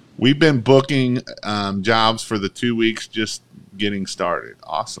 We've been booking jobs for the 2 weeks, just getting started.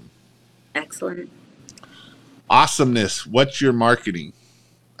 Awesome. Excellent. Awesomeness. What's your marketing?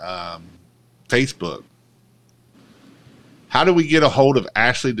 Facebook. How do we get a hold of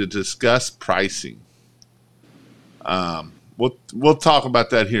Ashley to discuss pricing? We'll talk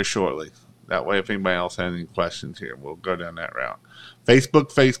about that here shortly. That way, if anybody else has any questions here, we'll go down that route.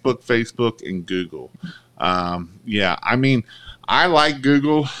 Facebook, and Google. Yeah, I mean, I like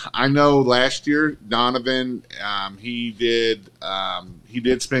Google. I know last year Donovan, he did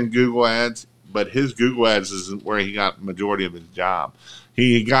spend Google ads, but his Google ads isn't where he got majority of his job.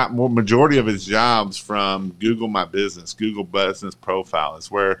 He got more majority of his jobs from Google My Business, Google Business Profile is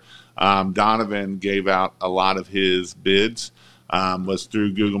where Donovan gave out a lot of his bids. Was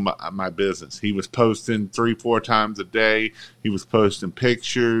through Google My Business. He was posting 3-4 times a day. He was posting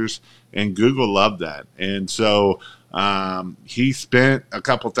pictures, and Google loved that. And so he spent a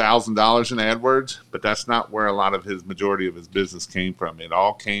couple $1,000s in AdWords, but that's not where a lot of his majority of his business came from. It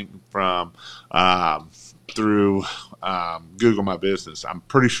all came from through Google My Business. I'm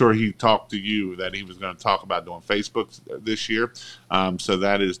pretty sure he talked to you that he was going to talk about doing Facebook this year. So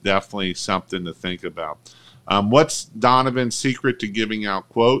that is definitely something to think about. What's Donovan's secret to giving out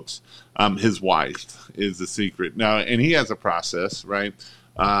quotes? His wife is the secret. Now, and he has a process, right?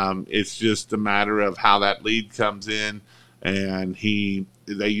 It's just a matter of how that lead comes in, and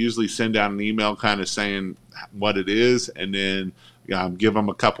they usually send out an email kind of saying what it is, and then give them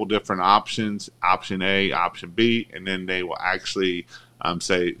a couple different options, option A, option B, and then they will actually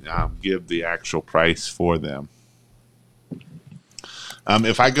give the actual price for them.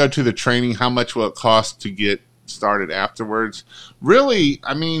 If I go to the training, how much will it cost to get started afterwards? Really,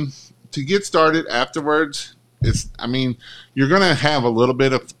 I mean, to get started afterwards, you're going to have a little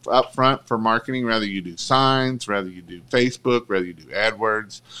bit of upfront for marketing, whether you do signs, whether you do Facebook, whether you do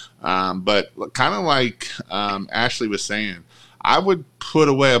AdWords. But kind of like Ashley was saying, I would put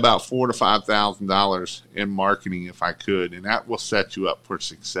away about $4,000 to $5,000 in marketing if I could, and that will set you up for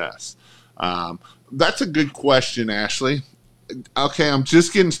success. That's a good question, Ashley. Okay, I'm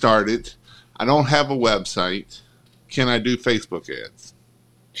just getting started. I don't have a website. Can I do Facebook ads?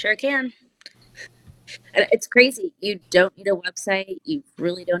 Sure can. It's crazy. You don't need a website. You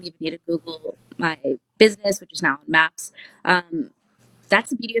really don't even need to Google my business, which is now on Maps. Um, that's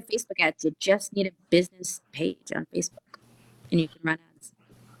the beauty of Facebook ads. You just need a business page on Facebook, and you can run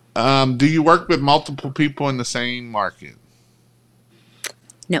ads. Do you work with multiple people in the same market?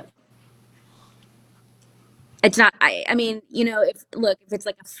 No, it's not. I mean, if look, if it's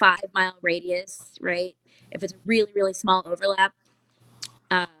like a 5 mile radius, right? If it's really, really small overlap,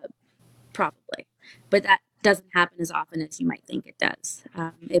 uh, probably. But that doesn't happen as often as you might think it does.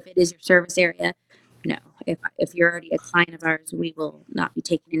 If it is your service area, no. If you're already a client of ours, we will not be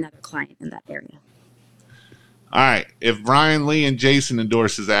taking another client in that area. All right. If Brian Lee and Jason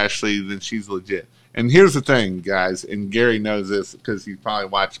endorses Ashley, then she's legit. And here's the thing, guys, and Gary knows this because he probably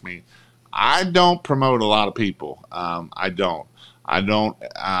watched me. I don't promote a lot of people. I don't. I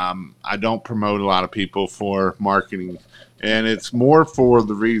don't promote a lot of people for marketing, and it's more for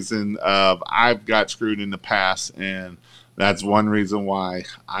the reason of I've got screwed in the past, and that's one reason why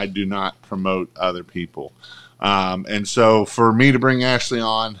I do not promote other people. And so for me to bring Ashley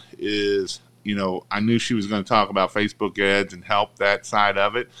on is, I knew she was going to talk about Facebook ads and help that side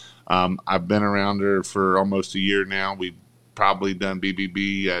of it. I've been around her for almost a year now. We've probably done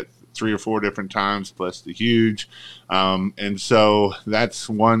BBB at 3 or 4 different times, plus the huge. And so that's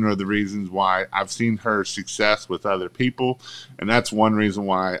one of the reasons why I've seen her success with other people. And that's one reason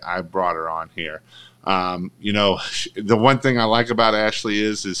why I brought her on here. The one thing I like about Ashley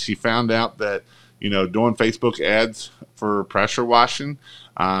is she found out that, doing Facebook ads for pressure washing,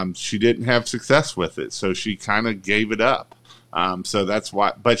 she didn't have success with it. So she kind of gave it up. So that's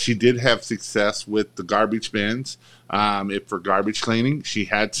why, but she did have success with the garbage bins. If for garbage cleaning, she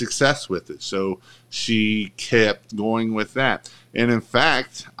had success with it. So she kept going with that. And in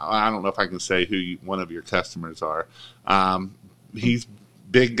fact, I don't know if I can say who one of your customers are. He's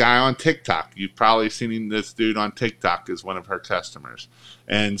big guy on TikTok. You've probably seen him, this dude on TikTok is one of her customers.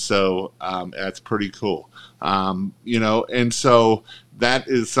 And so that's pretty cool. And so that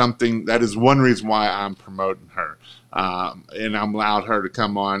is one reason why I'm promoting her. And I'm allowed her to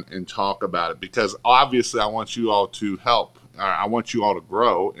come on and talk about it because obviously I want you all to help. I want you all to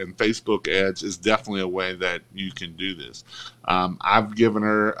grow, and Facebook ads is definitely a way that you can do this. I've given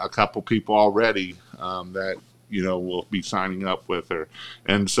her a couple people already that will be signing up with her,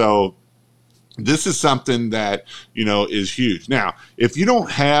 and so this is something that is huge. Now, if you don't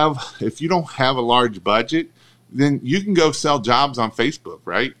have a large budget, then you can go sell jobs on Facebook,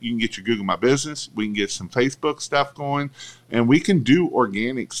 right? You can get your Google My Business. We can get some Facebook stuff going, and we can do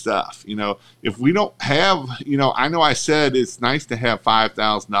organic stuff. If we don't have, I know I said it's nice to have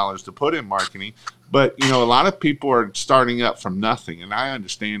 $5,000 to put in marketing, but a lot of people are starting up from nothing, and I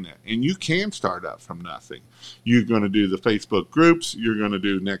understand that. And you can start up from nothing. You're going to do the Facebook groups. You're going to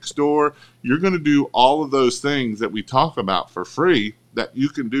do Nextdoor. You're going to do all of those things that we talk about for free that you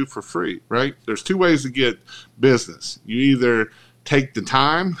can do for free, right? There's 2 ways to get business. You either take the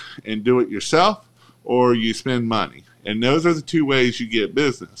time and do it yourself, or you spend money. And those are the 2 ways you get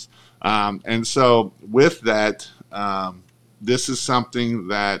business. And so with that, this is something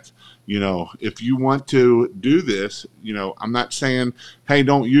that, if you want to do this, I'm not saying, hey,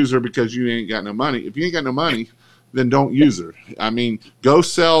 don't use her because you ain't got no money. If you ain't got no money, then don't use her. I mean, go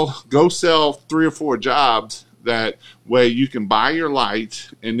sell 3 or 4 jobs. That way you can buy your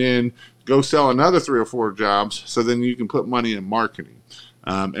lights and then go sell another 3 or 4 jobs. So then you can put money in marketing.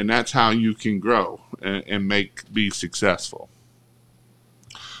 And that's how you can grow and be successful.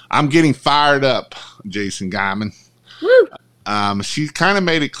 I'm getting fired up, Jason Guyman. Woo! She kind of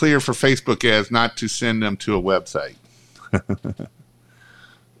made it clear for Facebook ads not to send them to a website.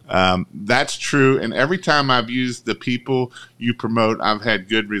 That's true. And every time I've used the people you promote, I've had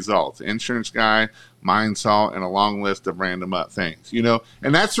good results. Insurance Guy, MindSalt, and a long list of random up things,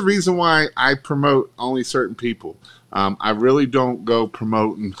 and that's the reason why I promote only certain people. I really don't go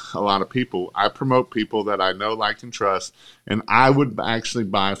promoting a lot of people. I promote people that I know, like, and trust, and I would actually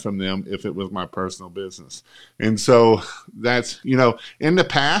buy from them if it was my personal business. And so that's, in the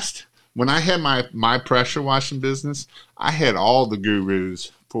past, when I had my pressure washing business, I had all the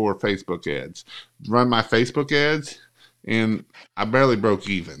gurus for Facebook ads, run my Facebook ads, and I barely broke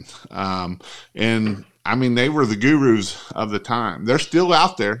even. And I mean, they were the gurus of the time. They're still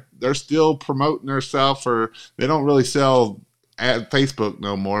out there. They're still promoting their stuff, or they don't really sell at Facebook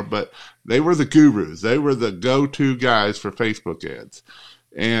no more, but they were the gurus. They were the go-to guys for Facebook ads.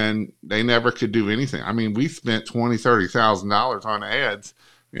 And they never could do anything. I mean, we spent $20,000-$30,000 on ads,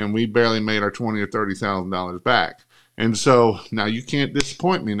 and we barely made our $20,000 or $30,000 back. And so now you can't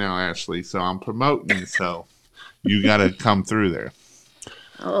disappoint me now, Ashley. So I'm promoting, so you got to come through there.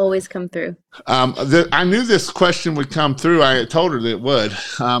 I'll always come through. I knew this question would come through. I told her that it would.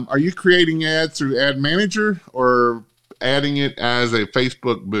 Are you creating ads through Ad Manager or adding it as a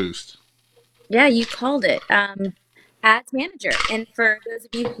Facebook boost? Yeah, you called it. Ads manager. And for those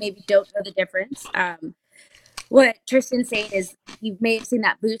of you who maybe don't know the difference, what Tristan's saying is you may have seen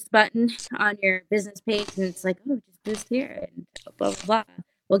that boost button on your business page, and it's like, oh, just boost here and blah blah blah.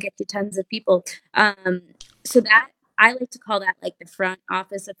 We'll get to tons of people. So that I like to call that like the front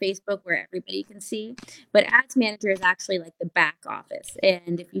office of Facebook where everybody can see. But Ads Manager is actually like the back office.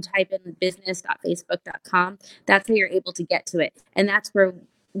 And if you type in business.facebook.com, that's how you're able to get to it. And that's where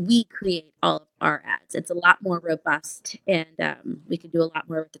we create all of our ads. It's a lot more robust, and we can do a lot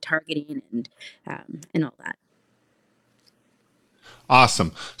more with the targeting and all that.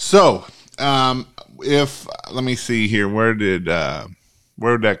 Awesome. So, if let me see here, where did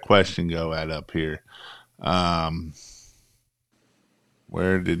that question go at up here? Um,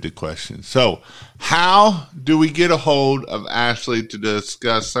 where did the question? So, how do we get a hold of Ashley to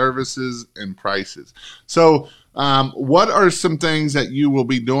discuss services and prices? So, what are some things that you will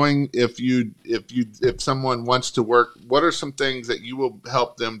be doing if someone wants to work? What are some things that you will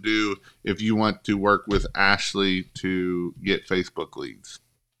help them do if you want to work with Ashley to get Facebook leads?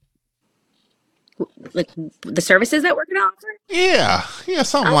 Like the services that we're going to offer. Yeah,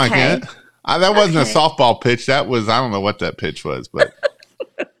 something like Okay. that. That wasn't a Okay. softball pitch. That was, I don't know what that pitch was, but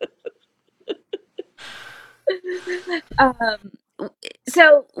Um,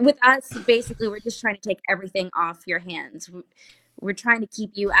 so with us, basically, we're just trying to take everything off your hands. We're trying to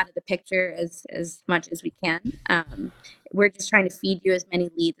keep you out of the picture as much as we can. We're just trying to feed you as many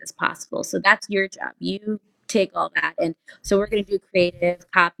leads as possible. So that's your job. You take all that, and so we're going to do creative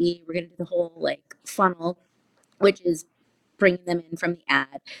copy. We're going to do the whole like funnel, which is bringing them in from the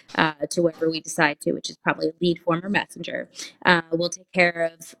ad to wherever we decide to, which is probably a lead form or messenger. We'll take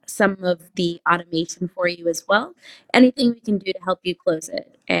care of some of the automation for you as well. Anything we can do to help you close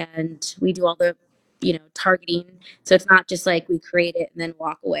it. And we do all the, targeting. So it's not just like we create it and then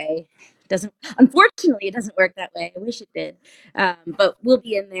walk away. Doesn't Unfortunately, it doesn't work that way. I wish it did. But we'll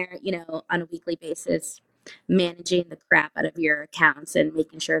be in there, on a weekly basis, managing the crap out of your accounts and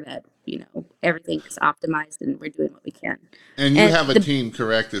making sure that everything is optimized and we're doing what we can. and you And have a team,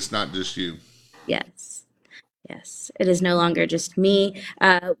 correct? It's not just you. yes, yes, it is no longer just me.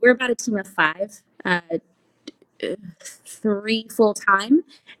 We're about a team of five, three full time,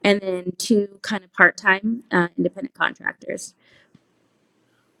 and then two kind of part time independent contractors.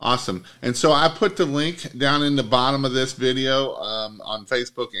 Awesome. And so I put the link down in the bottom of this video on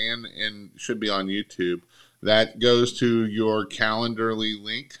Facebook and should be on YouTube. That goes to your Calendarly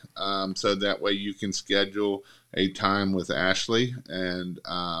link, so that way you can schedule a time with Ashley, and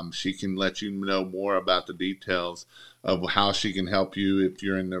she can let you know more about the details of how she can help you if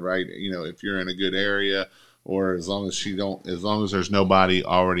you're in the right, if you're in a good area, or as long as there's nobody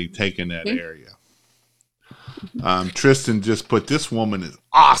already taking that Mhm. area. Tristan just put, this woman is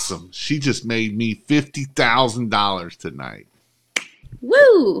awesome. She just made me $50,000 tonight.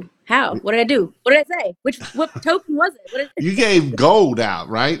 Woo! How? What did I do? What did I say? What token was it? What did You gave gold out,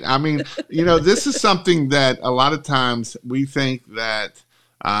 right? I mean, this is something that a lot of times we think that,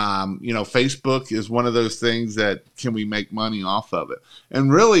 Facebook is one of those things that can we make money off of it?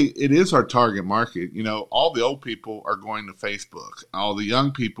 And really, it is our target market. All the old people are going to Facebook. All the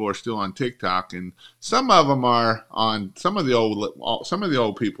young people are still on TikTok, and some of them are on. Some of the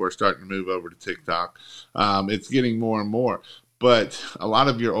old people are starting to move over to TikTok. It's getting more and more. But a lot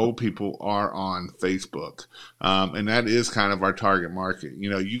of your old people are on Facebook, and that is kind of our target market.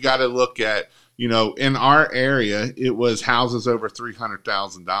 You got to look at, in our area, it was houses over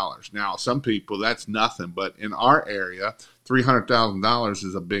 $300,000. Now, some people, that's nothing, but in our area, $300,000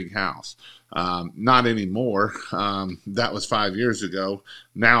 is a big house. Not anymore. That was 5 years ago.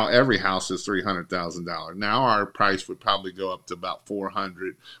 Now every house is $300,000. Now our price would probably go up to about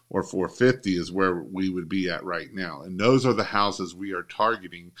 400 or 450 is where we would be at right now. And those are the houses we are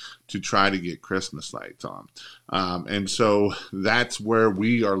targeting to try to get Christmas lights on. And so that's where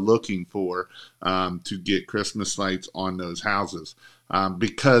we are looking for to get Christmas lights on those houses.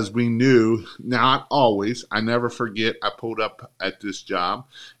 Because we knew, not always, I never forget, I pulled up at this job,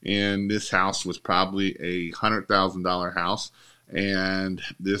 and this house was probably a $100,000 house. And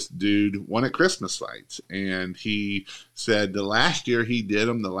this dude wanted Christmas lights, and he said the last year he did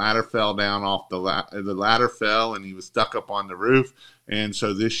them, the ladder fell down off the ladder fell, and he was stuck up on the roof. And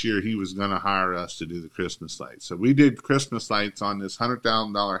so this year he was going to hire us to do the Christmas lights. So we did Christmas lights on this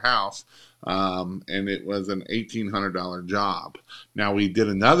 $100,000 house and it was an $1,800 job. Now we did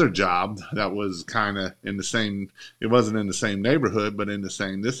another job that was kind of in the same. It wasn't in the same neighborhood, but in the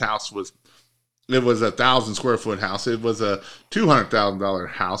same. This house was. It was 1,000 square foot house. It was a $200,000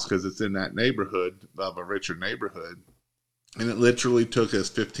 house because it's in that neighborhood of a richer neighborhood. And it literally took us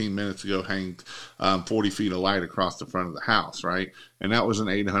 15 minutes to go hang 40 feet of light across the front of the house, right? And that was an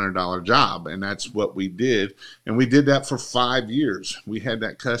 $800 job. And that's what we did. And we did that for 5 years. We had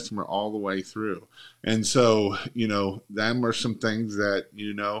that customer all the way through. And so, them are some things that,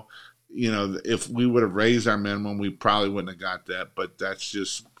 if we would have raised our minimum, we probably wouldn't have got that. But that's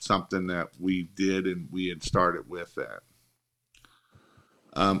just something that we did, and we had started with that.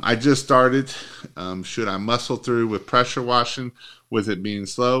 I just started. Should I muscle through with pressure washing with it being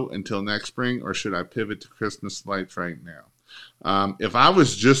slow until next spring, or should I pivot to Christmas lights right now? If I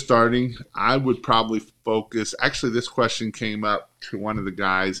was just starting, I would probably focus. Actually, this question came up to one of the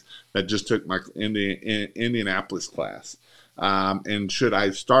guys that just took my Indianapolis class. And should I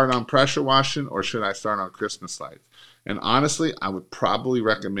start on pressure washing or should I start on Christmas lights? And honestly, I would probably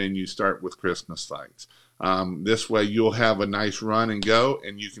recommend you start with Christmas lights. This way you'll have a nice run and go,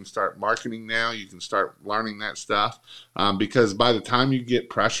 and you can start marketing now. You can start learning that stuff, because by the time you get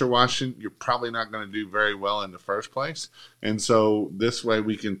pressure washing, you're probably not going to do very well in the first place. And so this way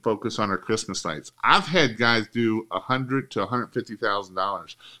we can focus on our Christmas lights. I've had guys do $100,000 to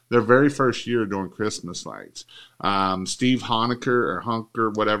 $150,000 their very first year doing Christmas lights. Steve Honecker or Hunker,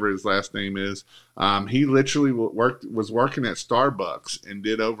 whatever his last name is, he literally was working at Starbucks and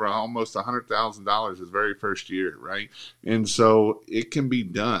did over almost $100,000 his very first year, right? And so it can be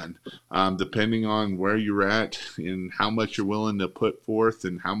done, depending on where you're at and how much you're willing to put forth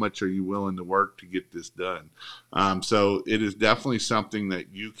and how much are you willing to work to get this done. So it is definitely something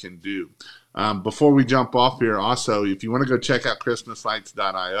that you can do. Before we jump off here, also, if you want to go check out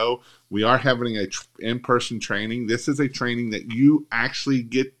christmaslights.io, we are having a in-person training. This is a training that you actually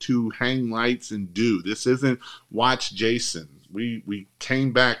get to hang lights and do. This isn't watch Jason. We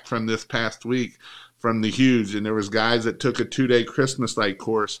came back from this past week from the Huge, and there was guys that took a 2-day Christmas light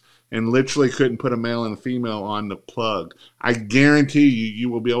course and literally couldn't put a male and a female on the plug. I guarantee you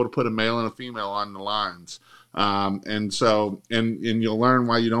will be able to put a male and a female on the lines. And you'll learn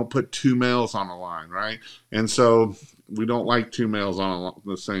why you don't put two males on a line, right? And so we don't like two males on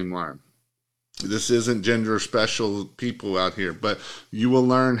the same line. This isn't gender special people out here, but you will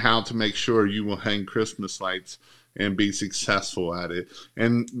learn how to make sure you will hang Christmas lights and be successful at it.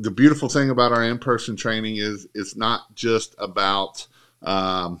 And the beautiful thing about our in-person training is it's not just about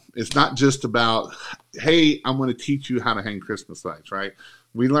hey, I'm going to teach you how to hang Christmas lights, right?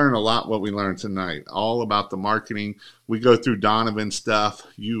 We learn a lot what we learned tonight, all about the marketing. We go through Donovan's stuff.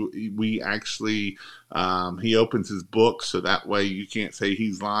 He opens his book, so that way you can't say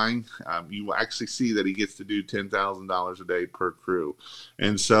he's lying. You will actually see that he gets to do $10,000 a day per crew.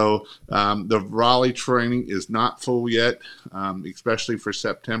 And so the Raleigh training is not full yet, especially for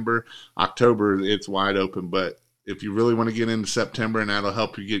September. October, it's wide open, but if you really want to get into September and that'll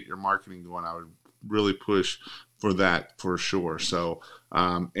help you get your marketing going, I would really push for that for sure. So,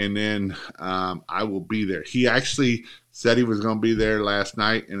 and then I will be there. He actually said he was going to be there last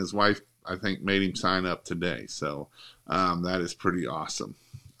night, and his wife, I think, made him sign up today. So that is pretty awesome.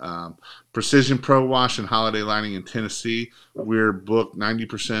 Precision Pro Wash and Holiday Lighting in Tennessee. We're booked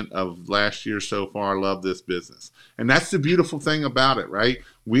 90% of last year so far. Love this business. And that's the beautiful thing about it, right?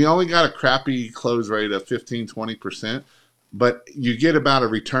 We only got a crappy close rate of 15-20%, but you get about a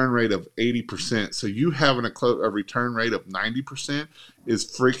return rate of 80%. So you having a return rate of 90%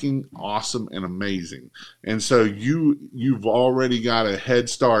 is freaking awesome and amazing. And so you've already got a head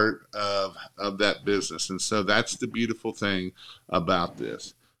start of that business. And so that's the beautiful thing about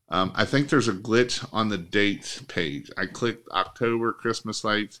this. I think there's a glitch on the dates page. I clicked October Christmas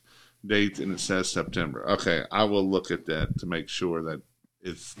lights dates and it says September. Okay, I will look at that to make sure that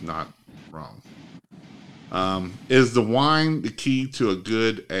it's not wrong. Is the wine the key to a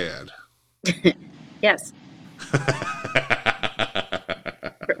good ad? Yes.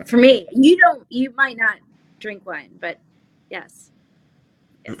 For me, you might not drink wine, but yes.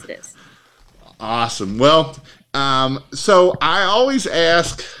 Yes, it is. Awesome. Well, so I always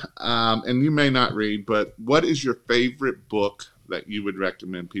ask, and you may not read, but what is your favorite book that you would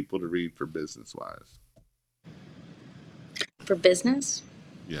recommend people to read for business-wise? For business?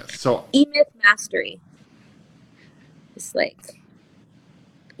 Yes. So E-Myth Mastery. It's like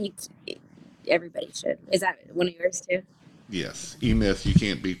everybody should. Is that one of yours too? Yes, E-Myth. You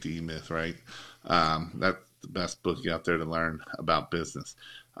can't beat the E-Myth, right? That's the best book out there to learn about business.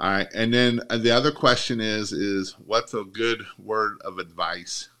 All right, and then the other question is what's a good word of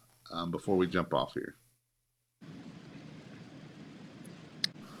advice before we jump off here?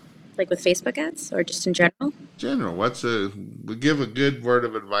 Like with Facebook ads or just in general? General, we give a good word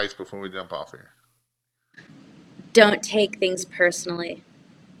of advice before we jump off here. Don't take things personally.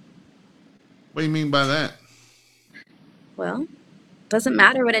 What do you mean by that? Well, doesn't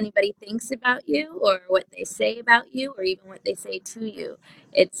matter what anybody thinks about you or what they say about you or even what they say to you.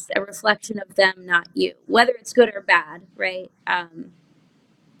 It's a reflection of them, not you. Whether it's good or bad, right?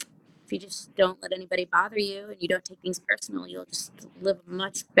 If you just don't let anybody bother you and you don't take things personal, you'll just live a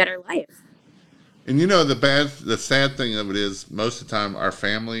much better life. And the sad thing of it is, most of the time, our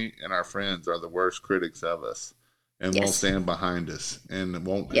family and our friends are the worst critics of us, and won't Yes. stand behind us and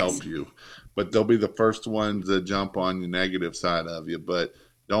won't Yes. help you. But they'll be the first ones that jump on the negative side of you. But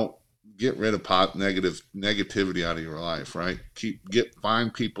don't get rid of negativity out of your life. Right?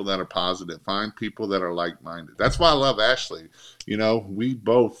 Find people that are positive. Find people that are like minded. That's why I love Ashley. We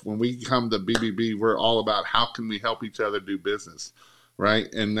both, when we come to BBB, we're all about how can we help each other do business,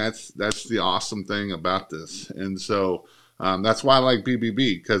 right? And that's the awesome thing about this. And so that's why I like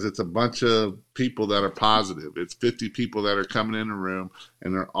BBB, because it's a bunch of people that are positive. It's 50 people that are coming in a room,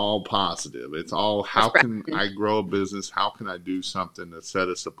 and they're all positive. It's all, how can I grow a business? How can I do something to set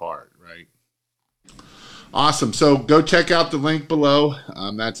us apart, right? Awesome. So go check out the link below.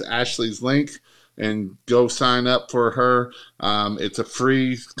 That's Ashley's link, and go sign up for her. It's a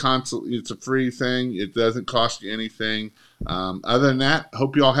free consult. It's a free thing. It doesn't cost you anything. Other than that,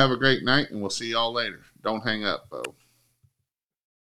 hope you all have a great night, and we'll see y'all later. Don't hang up, Bo.